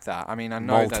really like that. I mean, I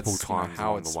know Multiple that's you know, times how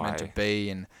along it's the meant to way. be,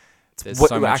 and there's what-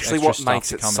 so much actually extra what stuff makes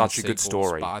to it come in such the a good sequels,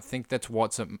 story. But I think that's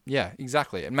yeah,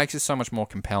 exactly. It makes it so much more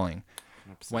compelling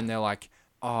when they're like,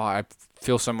 oh, I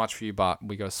feel so much for you, but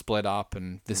we got to split up,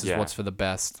 and this is Yeah. what's for the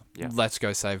best. Yeah. Let's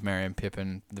go save Merry and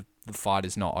Pippin. The fight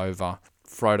is not over.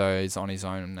 Frodo is on his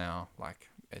own now. Like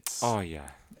it's Oh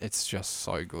yeah. it's just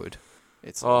so good.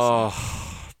 It's awesome.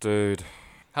 Oh, dude.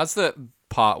 How's the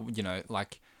part, you know,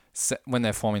 like when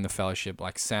they're forming the Fellowship,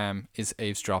 like Sam is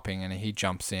eavesdropping and he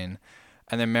jumps in,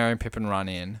 and then Merry and Pippin run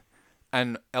in,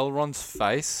 and Elrond's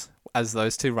face as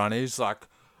those two run in is like,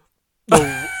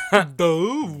 what?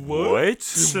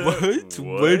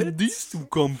 Where did these two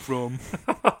come from?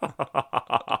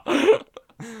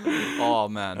 Oh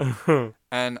man.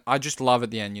 And I just love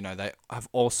at the end, you know, they have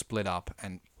all split up,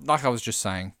 and like I was just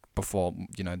saying before,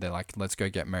 you know, they're like, let's go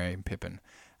get Merry and Pippin,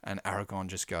 and Aragorn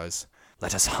just goes,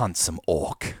 let us hunt some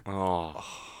orc. Oh,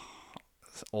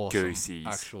 It's awesome. Goosies.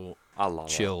 Actual I love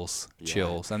chills. Yeah.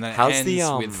 Chills. And then How's it the,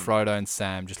 ends with Frodo and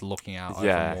Sam just looking out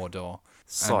Yeah. over Mordor.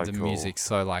 So and the cool. music's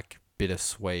so like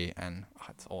bittersweet, and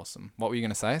it's awesome. What were you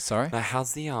gonna say? Sorry. Now,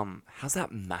 how's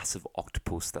that massive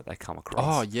octopus that they come Oh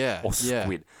across? yeah, Or yeah.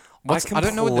 squid. I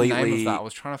don't know what the name of completely- that. I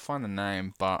was trying to find the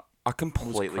name, but I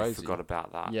completely crazy. forgot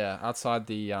about that. yeah, outside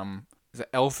the is it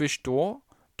Elfish door?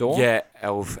 Door? Yeah,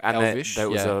 elf, and Elvish, there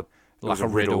was yeah. a there like was a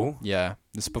riddle. Yeah,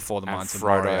 this is before the and Mines of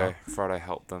Moria. Frodo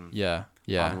helped them Yeah,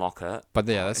 yeah. unlock it. But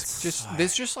yeah, It's that's just so-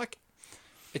 there's just like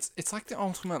it's like the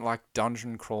ultimate like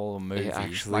dungeon crawler movie.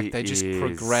 actually Like they just is.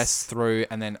 progress through,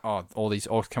 and then all these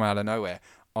orcs come out of nowhere.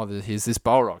 Here's this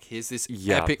Balrog. Here's this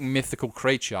Yeah. epic mythical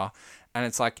creature, and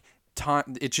it's like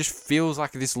time. It just feels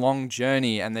like this long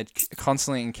journey, and they're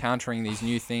constantly encountering these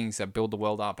new things that build the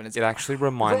world up. And it's It actually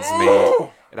reminds me.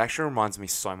 It actually reminds me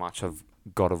so much of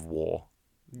God of War,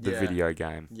 the Yeah. video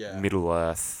game. Yeah. Middle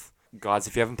Earth, guys.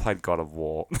 If you haven't played God of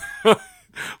War,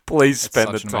 please it's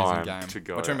spend the such an amazing time game. to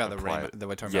go. We're talking about and the play it.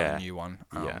 we're talking about Yeah. the new one.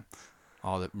 Yeah.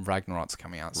 Oh, the Ragnarok's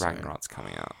coming out soon. Ragnarok's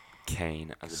coming out.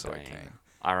 Keen as a So bean. keen.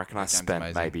 I reckon I game's spent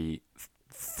amazing. maybe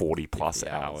 40 plus 50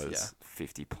 hours, hours, yeah.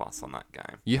 50 plus on that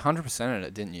game. You 100%ed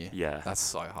it, didn't you? Yeah. That's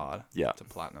so hard. Yeah. To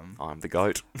platinum. I'm the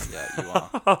goat. Yeah, you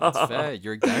are. That's fair.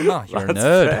 You're a gamer. You're a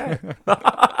That's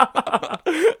nerd.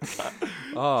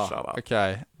 Oh, Shut up.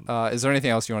 okay. Is there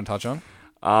anything else you want to touch on?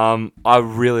 I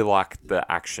really like the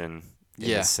action in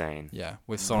Yeah. the scene. Yeah,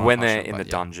 we've sort of When touched they're on it, in the but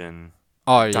yeah. dungeon,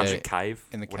 Oh, yeah. dungeon cave,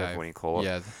 In the whatever cave. you call it,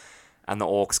 Yeah. and the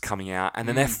orcs coming out, and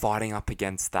then they're fighting up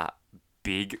against that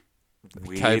big,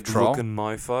 weird troll? looking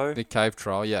mofo. The cave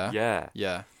troll, yeah. Yeah.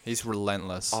 Yeah. He's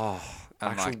relentless. Oh,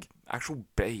 And, actual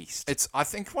beast. It's. I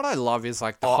think what I love is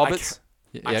like the Oh, I hobbits. I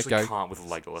Yeah, actually go. can't with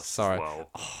Legolas Sorry. as well.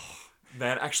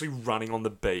 Man, actually running on the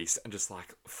beast and just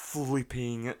like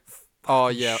flipping. Oh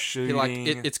yeah, he like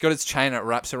shooting. it's got its chain. It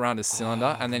wraps around his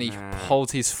cylinder, and then he man.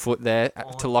 holds his foot there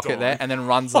to lock it there, dog. and then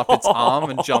runs up its arm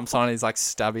and jumps on. And he's like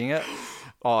stabbing it.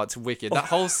 Oh, it's wicked. That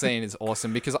whole scene is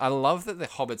awesome because I love that the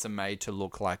hobbits are made to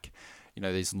look like, you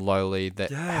know, these lowly,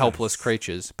 helpless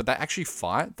creatures, but they actually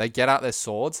fight. They get out their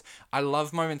swords. I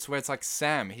love moments where it's like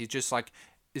Sam. He just like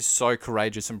is so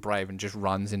courageous and brave and just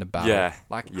runs into battle. Yeah,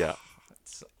 like yeah.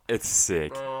 It's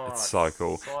sick. It's so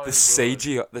cool. The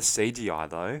CGI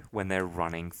though, when they're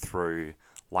running through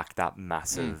like that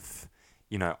massive,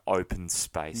 you know, open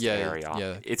space Yeah, area,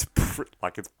 yeah. it's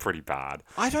it's pretty bad.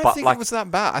 I don't But, think like, it was that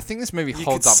bad. I think this movie you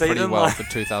holds could up see pretty them, well like- for You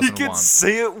 2001. can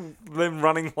see them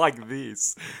running like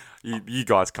this. You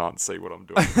guys can't see what I'm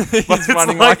doing. But it's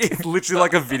running like like- it's literally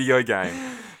like a video game.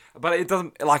 But it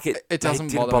doesn't like it. It doesn't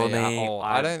didn't bother me at all.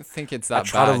 I don't think it's I that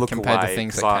try to bad look compared away to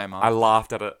things 'cause that came up. I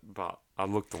laughed at it, but I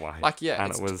looked away. Like, yeah,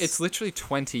 and it's literally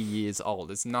 20 years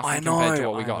old. It's nothing I compared to know,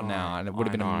 what we I got know, now, and it would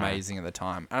have I been know. amazing at the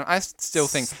time. And I still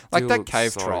think, like, that Still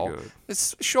cave so troll, good.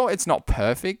 it's sure it's not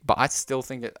perfect, but I still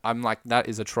think I'm like, that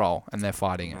is a troll, and they're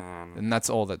fighting it. And that's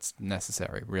all that's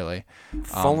necessary, really.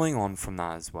 Following on from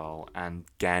that as well, and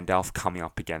Gandalf coming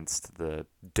up against the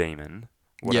demon.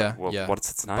 Yeah. What's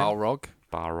its name? Balrog,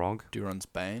 Balrog. Durin's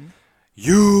Bane.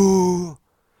 You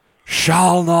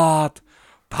shall not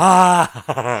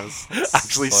pass.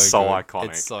 Actually, so good. iconic.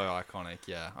 It's so iconic.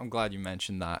 Yeah, I'm glad you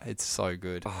mentioned that. It's so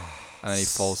good. And then he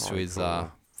falls so to his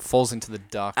cool. falls into the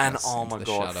darkness. And oh into my the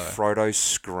god, shadow. Frodo's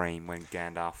scream when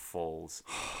Gandalf falls.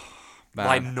 Man.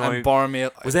 like, no- And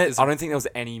Boromir Was there? is- I don't think there was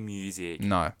any music.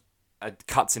 no. It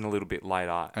cuts in a little bit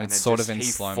later, and it's then sort just of in he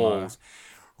slow-mo. falls.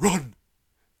 Run,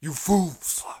 you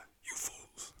fools! You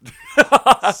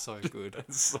fools! So good.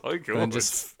 It's so good. And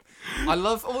just, I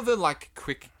love all the like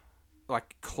quick,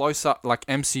 like close up, like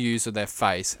MCUs of their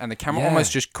face, and the camera Yeah.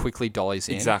 almost just quickly dollies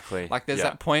in. Exactly. Like there's Yeah.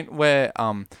 that point where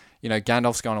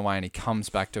Gandalf's going away and he comes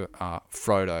back to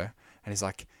Frodo, and he's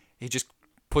like, he just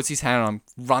puts his hand on him,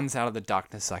 runs out of the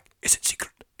darkness, like, is it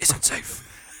secret? Is it safe?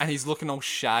 And he's looking all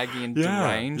shaggy and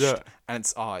deranged, and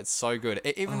it's so good.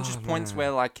 It even just points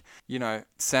where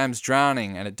Sam's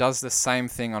drowning, and it does the same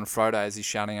thing on Frodo as he's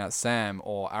shouting out Sam,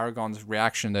 or Aragorn's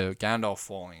reaction to Gandalf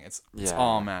falling. It's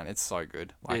oh man, it's so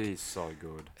good. Like, it is so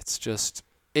good. it's just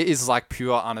it is like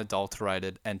pure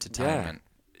unadulterated entertainment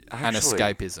and Actually,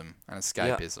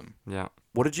 escapism. Yeah.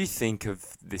 What did you think of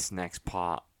this next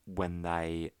part when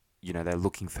they're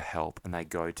looking for help and they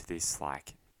go to this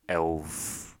like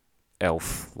elf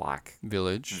like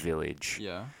village?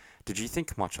 Yeah. Did you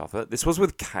think much of it? This was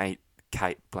with Kate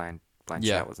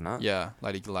Blanchett, wasn't it? Yeah,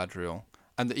 Lady Galadriel.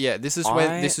 And this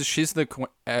is she's the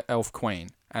elf queen.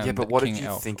 And Yeah, but what King did you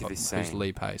Elf, think of this who's scene?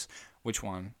 Lee Pace. Which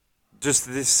one? Just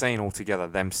this scene altogether,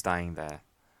 them staying there.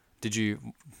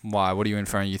 Why? What are you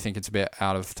inferring? You think it's a bit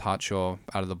out of touch or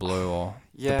out of the blue, or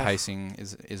Yeah. the pacing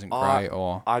isn't great,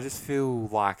 or? I just feel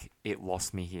like it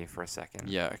lost me here for a second.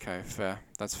 Yeah, okay, fair.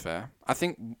 That's fair. I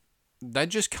think they'd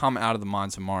just come out of the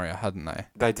Mines of Moria, hadn't they?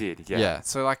 They did, yeah. Yeah,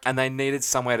 so like... And they needed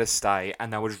somewhere to stay,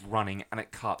 and they were just running, and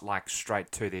it cut like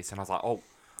straight to this, and I was like, oh,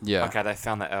 Yeah. okay, they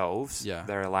found the elves. Yeah.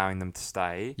 They're allowing them to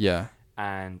stay, Yeah.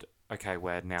 and okay,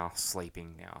 we're now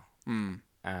sleeping now.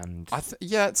 And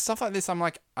stuff like this, I'm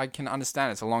like, I can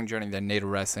understand. It's a long journey. They need a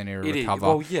rest. They need to It is. recover.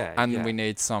 Well, yeah, And yeah. we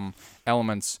need some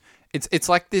elements. It's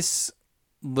like this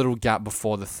little gap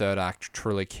before the third act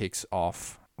truly kicks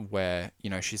off, where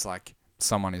she's like,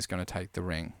 someone is going to take the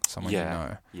ring. Someone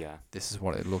yeah. This is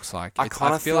what it looks like. I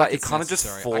kind of feel like it it's kind of just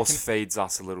necessary. force feeds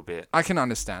us a little bit. I can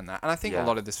understand that. And I think Yeah. a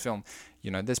lot of this film,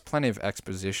 there's plenty of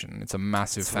exposition. It's a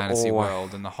massive fantasy all-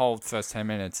 world, and the whole first 10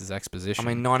 minutes is exposition.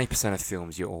 I mean, 90% of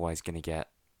films you're always going to get.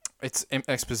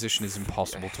 Exposition is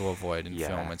impossible to avoid in Yeah.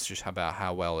 film. It's just about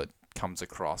how well it comes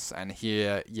across. And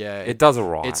here, It does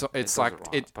alright. It's does like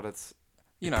alright, but it's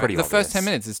the pretty first 10 obvious.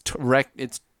 minutes is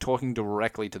it's talking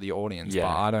directly to the audience. Yeah.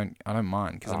 But I don't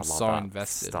mind because I I'm love so that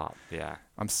invested. start, yeah.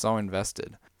 I'm so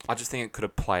invested. I just think it could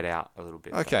have played out a little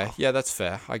bit. Okay, better. yeah, that's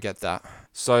fair. I get that.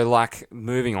 So, like,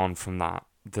 moving on from that,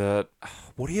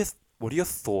 what are your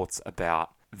thoughts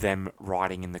about them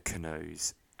riding in the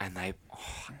canoes and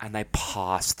they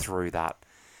pass through that,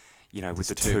 with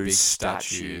the two two big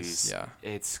statues? statues, yeah.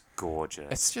 It's gorgeous.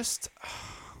 It's just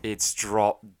It's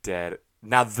drop dead.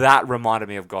 Now that reminded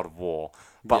me of God of War,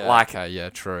 but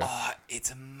true.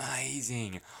 it's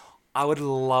amazing. I would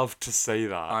love to see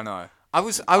that. I know. I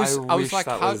was like,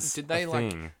 that how was did they a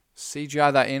like thing.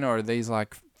 CGI that in, or are these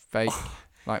like fake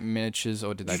like miniatures,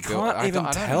 or did they You build? can't even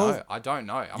tell. I don't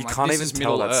know. I'm You like, can't this even is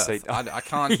tell Middle that's Earth. CGI. I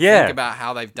can't Yeah. think about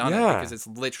how they've done it Yeah. because it's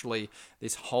literally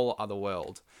this whole other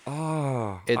world.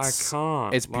 Oh, I It's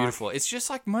can't. It's beautiful. It's just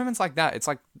like moments like that. It's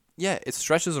like it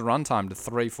stretches a runtime to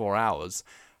 3-4 hours.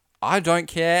 I don't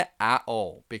care at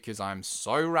all because I'm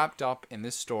so wrapped up in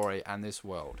this story and this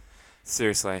world.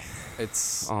 Seriously.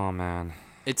 It's Oh man.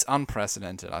 It's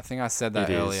unprecedented. I think I said that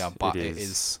It is. earlier, but It it is.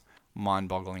 is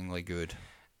mind-bogglingly good.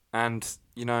 And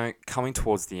coming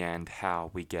towards the end,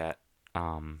 how we get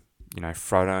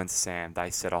Frodo and Sam, they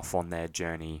set off on their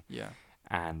journey, Yeah.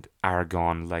 and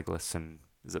Aragorn, Legolas, and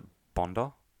is it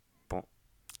Bonder?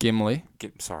 Gimli.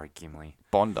 Gimli.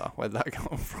 Bonder. Where'd that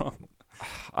come from?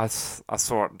 I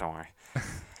saw it. Don't worry.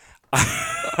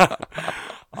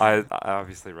 I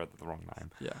obviously read the wrong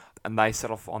name. Yeah. And they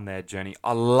set off on their journey.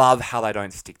 I love how they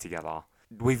don't stick together.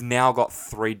 We've now got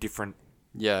 3 different.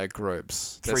 Yeah,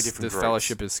 groups. Three different The groups.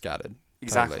 Fellowship is scattered.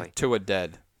 Exactly. Totally. 2 are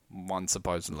dead. 1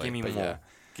 supposedly. Give me but more. Yeah.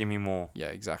 Give me more. Yeah,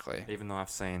 exactly. Even though I've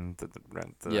seen the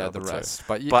The other two. rest.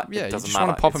 But, But yeah, it you doesn't just want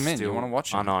matter. to pop It's them in. You still- want to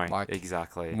watch I them. know, Like,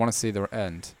 exactly. you want to see the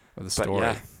end of the But story.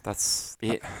 yeah, that's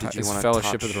it. Did you It's want to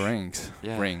Fellowship touch? of the Rings.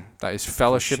 Yeah. Ring. That is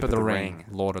Fellowship of the Ring.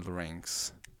 Lord of the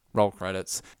Rings. Roll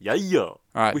credits. Yeah. All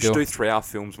right, we should Bill. do 3-hour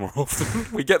films more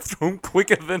often. We get through them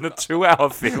quicker than a 2-hour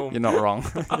film. You're not wrong.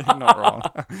 You're not wrong.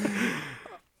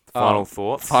 Final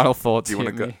thoughts. Final thoughts. Do you want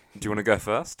to hit go? me. Do you want to go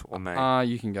first or me?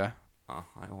 You can go. I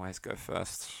always go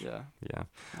first. Yeah. Yeah.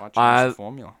 Might change I- the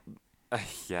formula.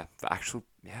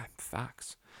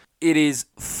 Facts. It is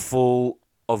full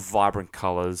of vibrant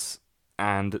colors,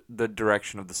 and the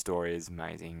direction of the story is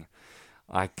amazing.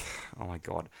 Like, oh my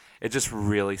god, it just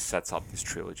really sets up this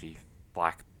trilogy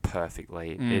like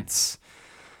perfectly. It's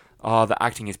the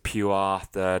acting is pure,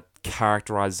 the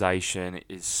characterization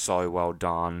is so well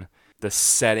done. The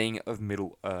setting of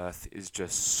Middle Earth is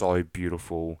just so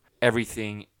beautiful.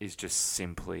 Everything is just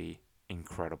simply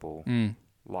incredible.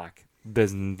 Like,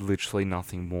 there's literally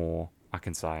nothing more I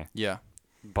can say. Yeah.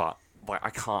 But like, I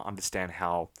can't understand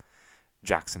how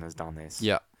Jackson has done this.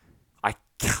 Yeah. I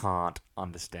can't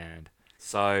understand.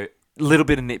 So, a little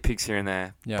bit of nitpicks here and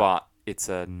there, but it's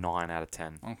a 9 out of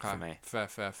 10 for me.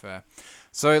 Fair.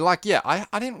 So, like, yeah,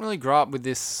 I didn't really grow up with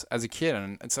this as a kid,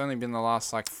 and it's only been the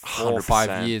last, like, 4 or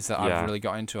 5 years that I've really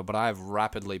got into it, but I have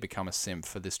rapidly become a simp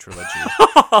for this trilogy.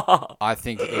 I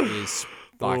think it is,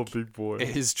 like, big boy.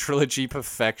 it is trilogy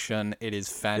perfection. It is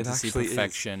fantasy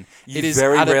perfection. You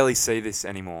rarely see this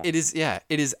anymore. It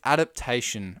is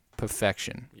adaptation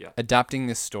perfection. Yeah. Adapting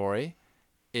this story,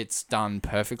 it's done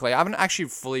perfectly. I haven't actually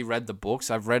fully read the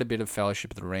books. I've read a bit of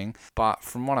Fellowship of the Ring, but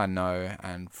from what I know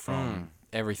and from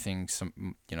everything,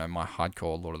 my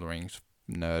hardcore Lord of the Rings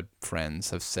nerd friends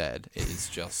have said, it is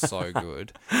just so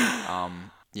good.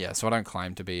 So I don't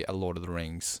claim to be a Lord of the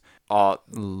Rings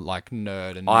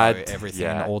nerd and know everything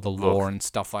and all the lore and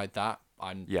stuff like that.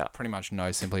 I pretty much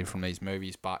know simply from these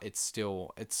movies, but it's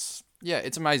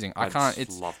amazing. Love to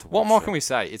watch what more it. can we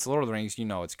say? It's Lord of the Rings. You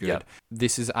know it's good. Yep.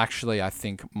 This is actually, I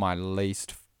think, my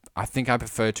least. I think I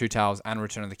prefer Two Towers and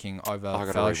Return of the King over I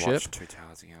gotta Fellowship. rewatch Two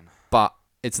Towers again. But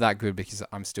it's that good because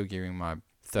I'm still giving my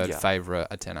third favorite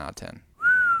a 10 out of 10.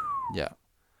 Yeah,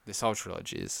 this whole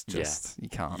trilogy is just you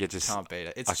can't beat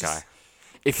it. It's just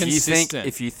If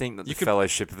consistent. you think that the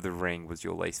Fellowship of the Ring was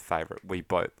your least favorite, we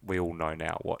all know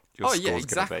now what your score's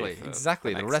going to be.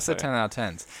 Exactly. The rest are 10 out of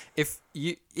 10s.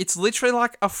 It's literally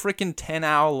like a freaking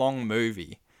 10-hour long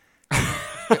movie.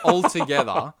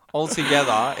 Altogether,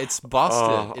 it's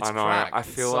busted. It's I know. cracked. I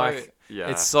feel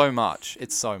it's so much.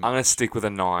 It's so much. I'm going to stick with a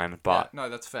 9, but no,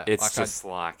 that's fair. it's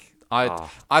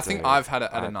I think I've had it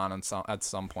at a 9 at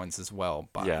some points as well,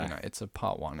 but it's a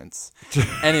part 1. It's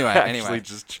anyway.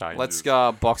 Just changes. Let's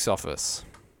go box office.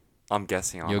 I'm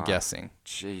guessing. You're guessing.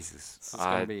 Jesus, This is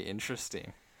gonna be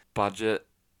interesting. Budget.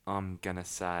 I'm gonna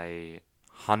say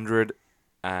 100,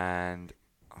 and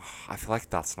I feel like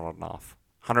that's not enough.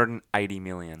 180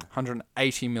 million.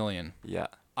 180 million. Yeah.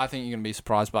 I think you're gonna be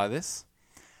surprised by this.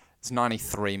 It's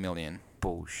 93 million.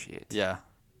 Bullshit. Yeah.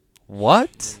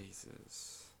 What?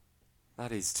 Jesus.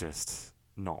 That is just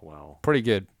not well. Pretty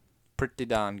good. Pretty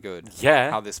darn good. Yeah.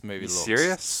 How this movie looks.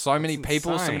 Serious? So many That's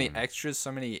people, so many insane. extras,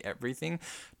 so many everything.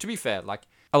 To be fair, like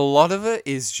a lot of it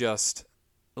is just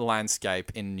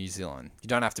landscape in New Zealand. You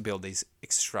don't have to build these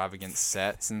extravagant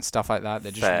sets and stuff like that.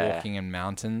 They're just Fair. walking in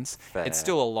mountains. Fair. It's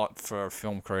still a lot for a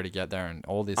film crew to get there and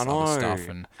all this I other know. stuff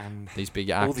and these big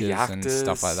all actors, the and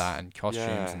stuff actors. like that and costumes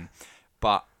Yeah. and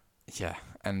but yeah,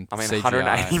 and I mean, CGI.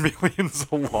 180 million's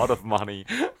a lot of money.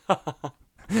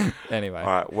 Anyway, All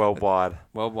right, worldwide.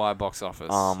 worldwide box office.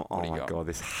 Oh What do you my got? god,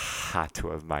 this had to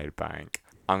have made bank.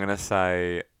 I'm gonna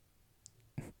say.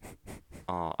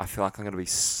 I feel like I'm gonna be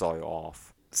so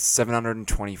off.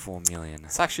 724 million.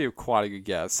 It's actually quite a good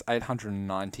guess.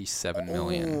 897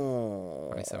 million.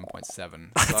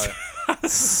 27.7. So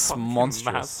it's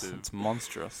monstrous. massive. It's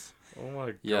monstrous. Oh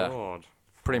my Yeah. god.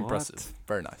 Pretty What? impressive.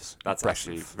 Very nice. That's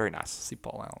Impressive. actually very nice. See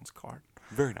Paul Allen's card.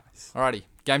 Very nice. Alrighty,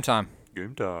 game time.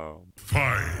 Game time.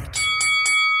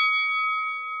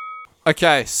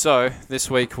 Okay, so this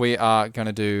week we are going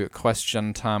to do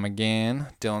question time again.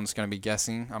 Dylan's going to be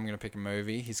guessing. I'm going to pick a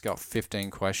movie. He's got 15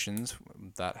 questions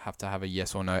that have to have a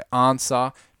yes or no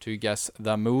answer to guess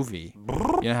the movie.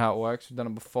 You know how it works? We've done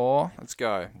it before. Let's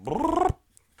go.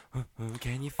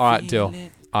 Can you feel All right, Dill.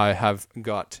 it? I have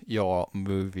got your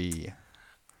movie.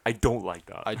 I don't like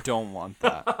that. I don't want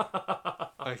that.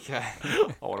 Okay.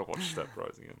 I want to watch Step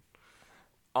Bros again.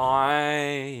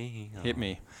 Hit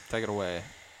me. Take it away.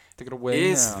 Take it away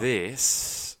Is now.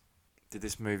 did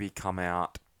this movie come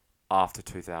out after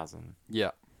 2000?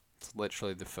 Yeah. It's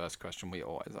literally the first question we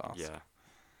always ask. Yeah.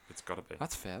 It's got to be.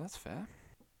 That's fair. That's fair.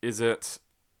 Is it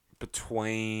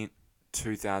between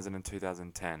 2000 and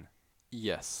 2010?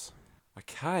 Yes.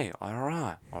 Okay,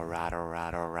 alright. Alright. All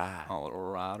right.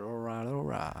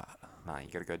 No, you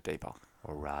gotta go deeper.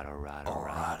 Alright.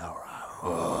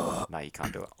 No, you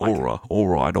can't do it. All right.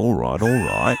 Alright.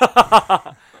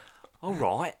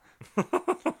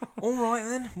 All right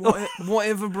then.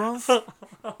 Whatever, bruv.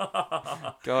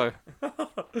 Go.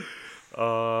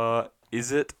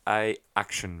 Is it a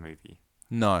action movie?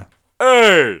 No.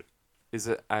 Hey! Is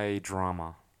it a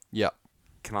drama? Yep.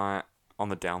 Can I, on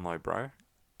the download, bro,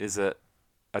 is it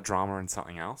a drama and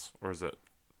something else? Or is it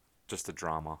just a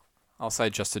drama? I'll say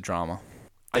just a drama.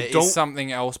 I There don't- is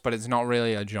something else, but it's not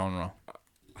really a genre.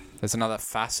 There's another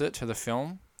facet to the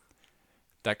film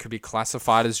that could be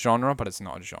classified as genre, but it's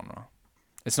not a genre.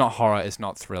 It's not horror, it's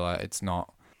not thriller, it's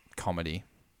not comedy.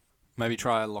 Maybe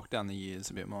try lock down the years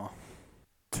a bit more.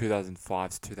 2005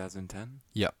 to 2010?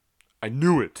 Yep. I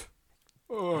knew it.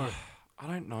 I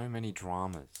don't know many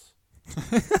dramas.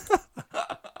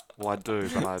 Well, I do,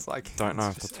 but I don't know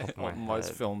off the top of my Most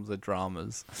head. films are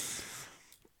dramas.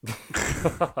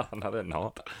 No, they're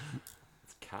not.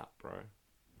 It's Cat, bro.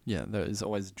 Yeah, there is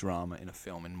always drama in a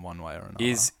film in one way or another.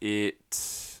 Is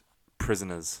it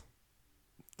Prisoners?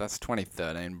 That's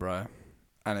 2013, bro.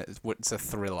 And it's a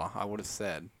thriller, I would have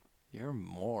said. You're a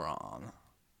moron.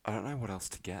 I don't know what else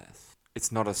to guess.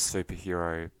 It's not a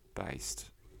superhero-based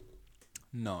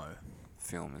No.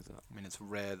 film, is it? I mean, it's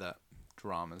rare that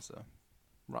dramas are...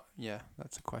 Right, yeah,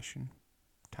 that's a question.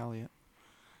 Tally it.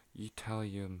 You tell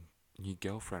your new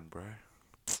girlfriend, bro.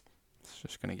 It's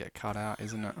just going to get cut out,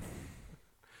 isn't it?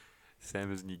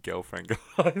 Sam's new girlfriend,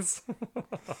 guys.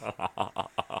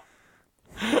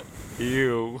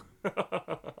 Ew.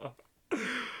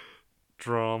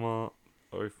 Drama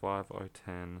 05,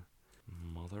 010.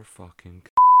 Motherfucking.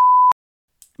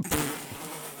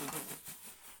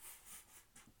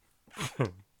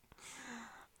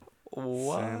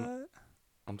 What? Sam,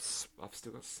 I've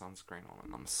still got sunscreen on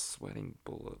and I'm sweating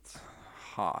bullets.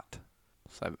 Hot.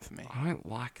 Save it for me. I don't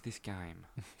like this game.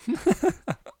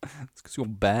 It's because you're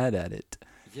bad at it.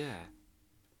 Yeah.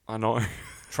 I know.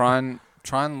 Try and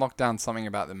lock down something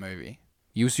about the movie.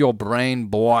 Use your brain,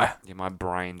 boy. Yeah, my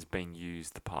brain's been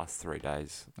used the past 3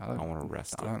 days. I want to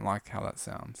rest I it. don't like how that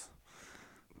sounds.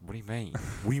 What do you mean?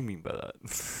 What do you mean by that?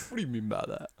 What do you mean by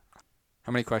that?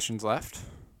 How many questions left?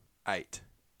 8.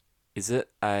 Is it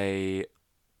a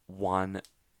one-worded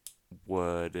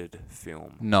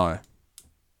film? No.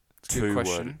 Good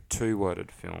question. Two-worded.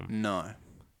 Two-worded film. No.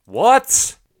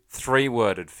 What?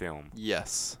 3-worded film.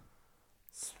 Yes.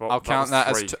 Well, I'll count was that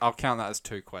as three. I'll count that as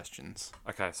 2 questions.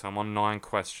 Okay, so I'm on 9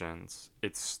 questions.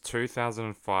 It's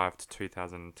 2005 to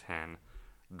 2010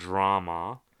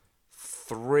 drama,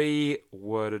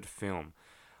 3-worded film.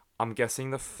 I'm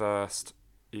guessing the first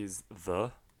is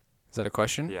the. Is that a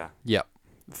question? Yeah. Yep.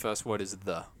 The first word is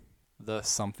the. The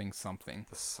something something.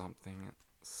 The something.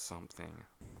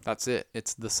 That's it.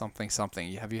 It's the something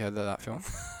something. Have you heard of that film?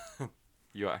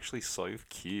 You're actually so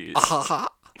cute.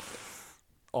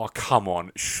 Oh, come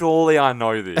on. Surely I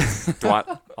know this.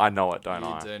 I know it, don't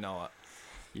I? You do know it.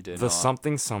 You do know The it.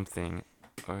 something 05.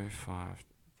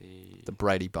 The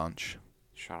Brady Bunch.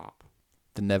 Shut up.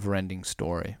 The Never-Ending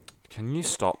Story. Can you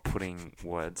stop putting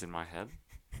words in my head?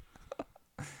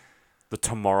 The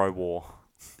Tomorrow War.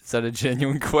 Is that a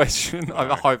genuine question?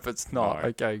 I hope it's not. No.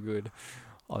 Okay, good.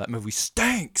 Oh, that movie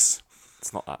stinks.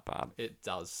 It's not that bad. It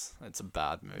does. It's a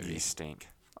bad movie. You stink.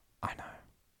 I know.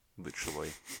 Literally.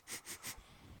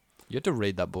 You had to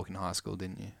read that book in high school,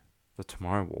 didn't you? The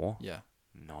Tomorrow War? Yeah.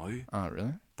 No. Oh,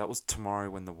 really? That was Tomorrow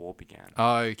When the War Began.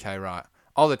 Oh, okay, right.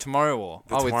 Oh, the Tomorrow War.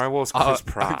 The Tomorrow War's Chris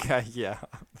Pratt. Okay, yeah.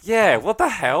 Yeah, what the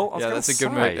hell? I was Yeah, gonna that's a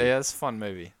good say. movie. Yeah, it's a fun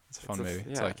movie. It's a fun movie.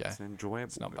 It's yeah, okay. It's an enjoyable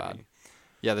It's not movie. bad.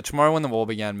 Yeah, the Tomorrow When the War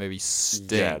Began movie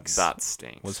stinks. Yeah, that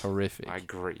stinks. Was horrific. I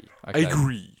agree. Okay.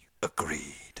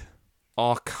 Agreed.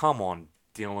 Oh, come on,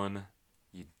 Dylan.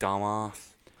 You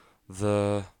dumbass.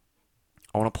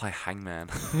 I want to play Hangman.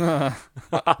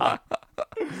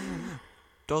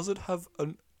 Does it have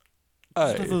an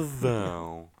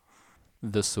No.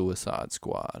 The Suicide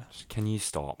Squad. Can you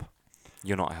stop?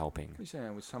 You're not helping. What are you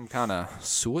saying? With some kind of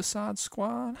Suicide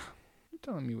Squad? You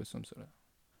telling me with some sort of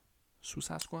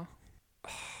Suicide Squad?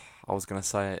 I was going to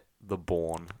say The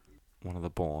Bourne. One of the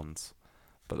Bournes.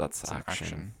 But that's It's an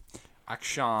action.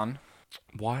 Action.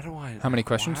 Why do I... How many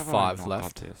questions? why have 5 I not got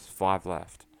left. this? 5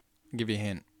 left. I'll give you a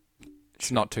hint.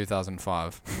 It's not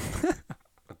 2005.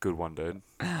 A good one, dude.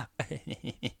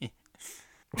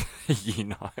 You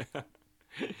know.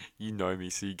 You know me,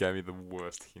 so you gave me the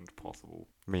worst hint possible.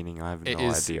 Meaning I have no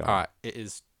idea. Alright, it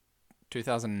is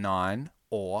 2009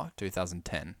 or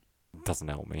 2010. Doesn't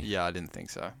help me. Yeah, I didn't think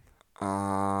so. Do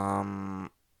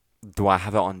I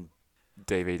have it on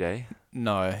DVD?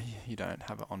 No, you don't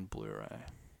have it on Blu-ray.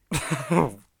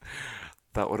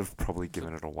 That would have probably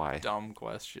given it away. Dumb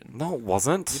question. No, it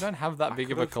wasn't. You don't have that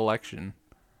big of a collection.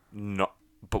 No,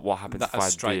 but what happens That if are I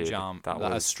straight did? that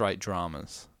are straight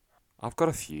dramas. I've got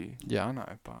a few. Yeah, I know,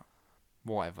 but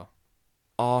whatever.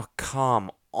 Oh,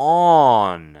 come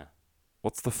on.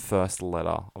 What's the first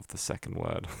letter of the second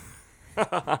word?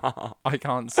 I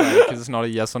can't say because it's not a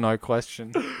yes or no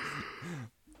question. Do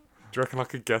you reckon I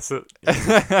could guess it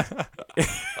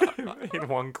in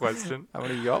one question? How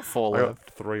many you got? 4 I left.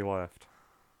 got 3 left.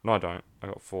 No, I don't. I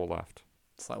got 4 left.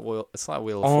 It's like Wheel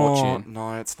of Fortune.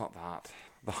 No, it's not that.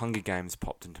 The Hunger Games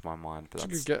popped into my mind, but It's a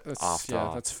that's good guess. after.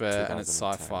 Yeah, that's fair, and it's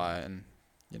 2010. sci-fi and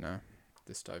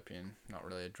dystopian. Not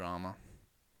really a drama.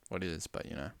 What is, but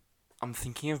I'm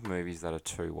thinking of movies that are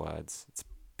 2 words. It's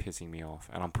pissing me off,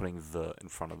 and I'm putting the in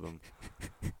front of them.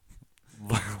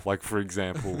 Like, for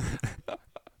example,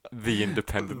 The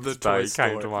Independence Day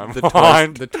came to my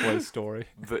mind. The Toy Story.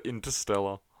 The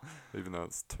Interstellar, even though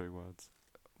it's 2 words.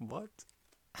 What?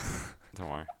 Don't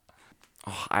worry.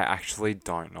 Oh, I actually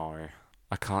don't know.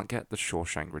 I can't get The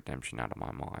Shawshank Redemption out of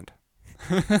my mind.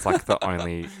 It's like the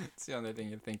only... It's the only thing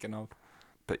you're thinking of.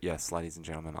 But yes, ladies and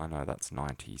gentlemen, I know that's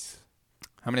 90s.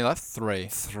 How many left? 3.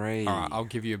 3. All right, I'll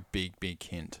give you a big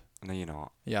hint. No, you're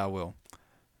not. Yeah, I will.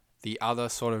 The other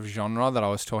sort of genre that I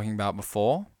was talking about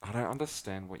before, I don't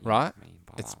understand what you right? mean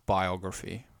by It's that.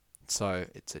 biography. So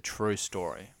it's a true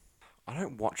story. I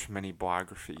don't watch many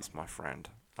biographies, my friend.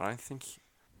 I don't think...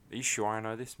 Are you sure I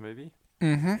know this movie?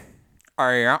 Mm-hmm. Oh,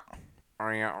 yeah.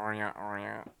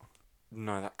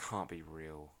 No, that can't be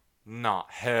real. Nah,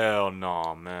 hell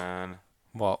no, man.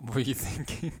 What were you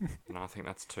thinking? No, I think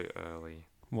that's too early.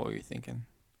 What were you thinking?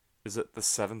 Is it The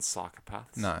 7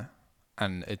 Psychopaths? No.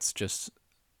 And it's just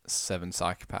 7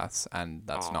 psychopaths, and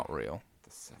that's Oh. not real.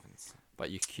 The 7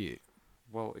 But you're cute.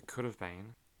 Well, it could have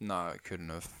been. No, it couldn't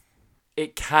have.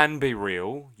 It can be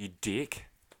real, you dick.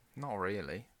 Not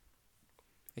really.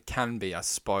 It can be, I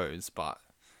suppose, but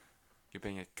You're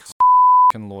being a cunt.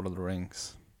 can Lord of the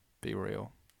Rings be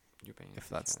real? You're being a If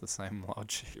that's the same You're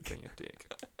logic. being a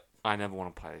dick. I never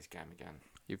want to play this game again.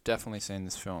 You've definitely seen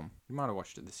this film. You might have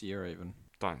watched it this year even.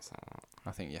 Don't say that.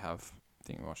 I think you have. I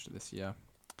think you watched it this year.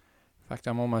 In fact,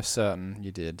 I'm almost certain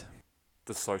you did.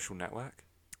 The Social Network?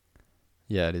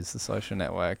 Yeah, it is The Social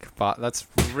Network. But that's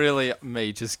really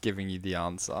me just giving you the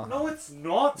answer. No, it's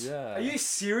not. Yeah. Are you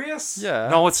serious? Yeah.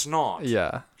 No, it's not.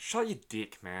 Yeah. Shut your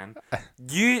dick, man.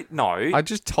 You no. I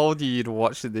just told you you'd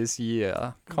watched it this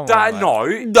year. Come That on,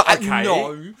 mate. no. Okay.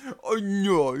 No. Oh,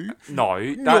 no. No.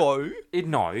 That, No.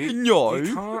 No. No.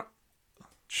 You can't.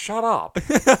 Shut up.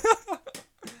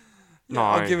 No.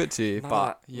 I'll give it to you, No,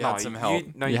 but you had no, some you-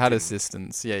 help. no, you you had didn't.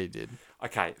 assistance. Yeah, you did.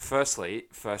 Okay. Firstly,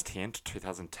 first hint,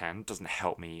 2010 doesn't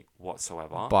help me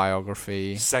whatsoever.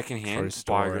 Biography. Second true hint,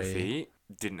 story. biography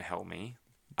didn't help me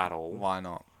at all. Why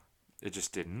not? It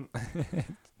just didn't.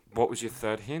 What was your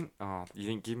third hint? Oh, you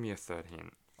didn't give me a third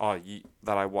hint. Oh,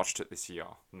 that I watched it this year.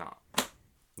 Nah.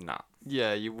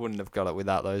 Yeah, you wouldn't have got it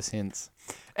without those hints.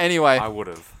 Anyway, I would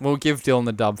have. we'll give Dylan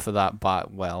the dub for that,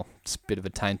 but, well, it's a bit of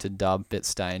a tainted dub, bit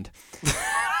stained.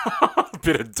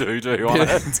 Bit of doo-doo on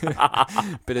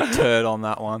it. Bit of turd on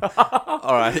that one.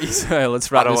 Alright, so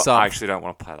let's wrap this up. I actually don't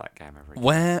want to play that game ever again.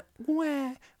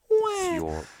 Where? It's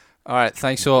your... Alright,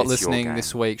 thanks for It's your listening game.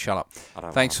 this week. Shut up. I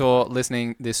don't Thanks wanna for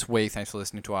listening this week. Thanks for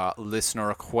listening to our listener You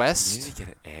request. need to get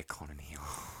an aircon in here.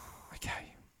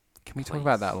 Okay. Can we talk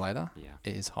about Please. that later? Yeah.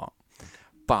 It is hot.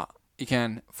 But you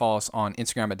can follow us on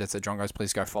Instagram at Dead Set John Goes.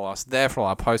 Please go follow us there for all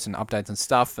our posts and updates and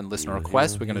stuff and listener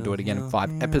requests. We're going to do it again in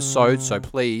 5 episodes. So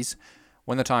please,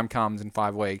 when the time comes in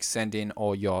 5 weeks, send in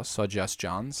all your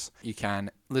suggestions. You can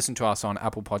listen to us on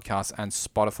Apple Podcasts and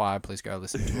Spotify. Please go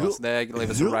listen to us there. Leave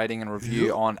us a rating and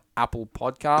review on Apple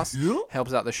Podcasts.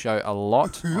 Helps out the show a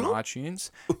lot on iTunes.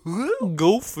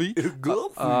 Goofy.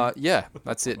 Yeah,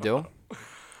 that's it, Dill.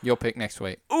 Your pick next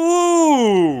week.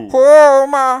 Ooh!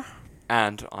 Homer.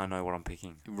 And I know what I'm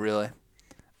picking. Really?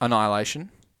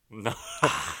 Annihilation. No.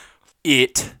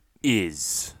 It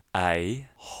is a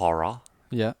horror.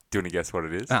 Yeah. Do you want to guess what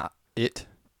it is? It.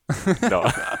 No.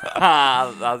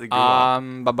 That was a good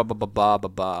one.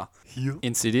 Ba.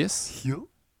 Insidious.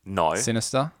 No.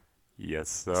 Sinister. Yes,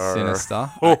 sir.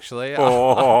 Sinister. Actually. I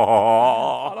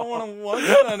Oh. don't want to watch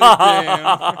that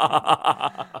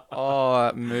again. Oh,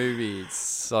 that movie. It's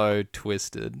so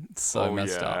twisted. It's so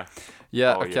messed up.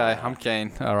 Yeah, Oh, okay. yeah. I'm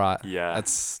keen. All right. Yeah.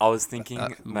 That's I was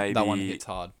thinking maybe... that one hits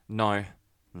hard. No.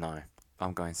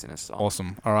 I'm going Sinister.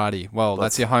 Awesome. Alrighty. Well,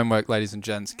 that's your homework, ladies and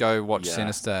gents. Go watch Yeah.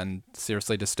 Sinister and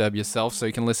seriously disturb yourself so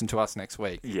you can listen to us next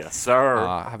week. Yes, sir.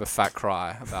 Have a fat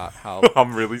cry about how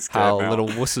I'm really scared how now. little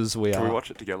wusses we Can are. we watch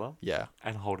it together? Yeah.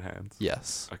 And hold hands?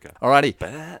 Yes. Okay. Alrighty.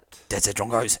 Bet. Dead Set John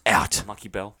Goes out. Lucky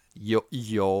Bell. Yo.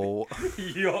 Yo.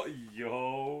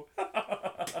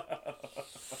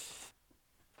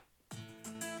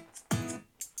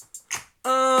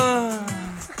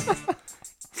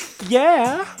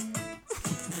 Yeah.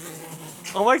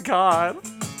 Oh my god.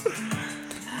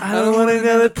 I don't want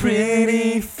another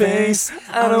pretty face.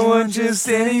 I don't want just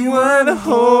anyone to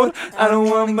hold. I don't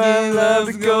want my love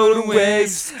to go to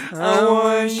waste. I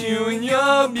want you and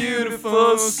your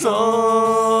beautiful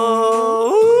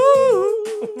soul.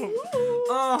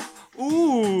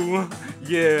 Ooh,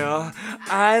 yeah.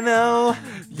 I know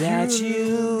that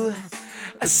you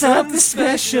are something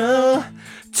special.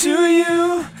 To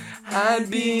you, I'd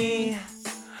be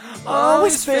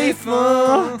always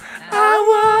faithful.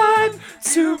 I want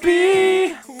to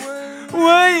be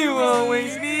what you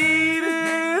always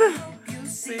needed. You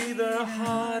see the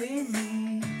heart in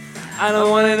me. I don't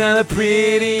want another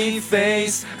pretty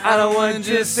face. I don't want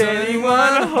just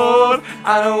anyone to hold.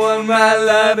 I don't want my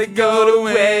love to go to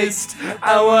waste.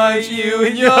 I want you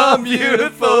and your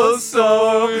beautiful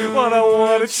soul. What I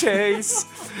want to chase.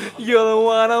 You're the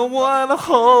one I want to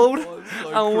hold.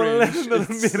 I want to let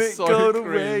another minute go to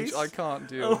waste. I can't I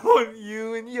deal. want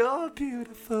you and your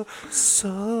beautiful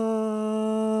soul.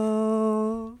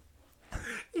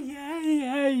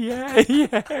 Yeah.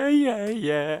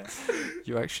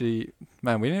 You actually,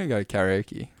 man, we need to go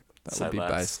karaoke. That So would be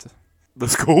let's. based.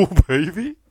 Let's go, baby.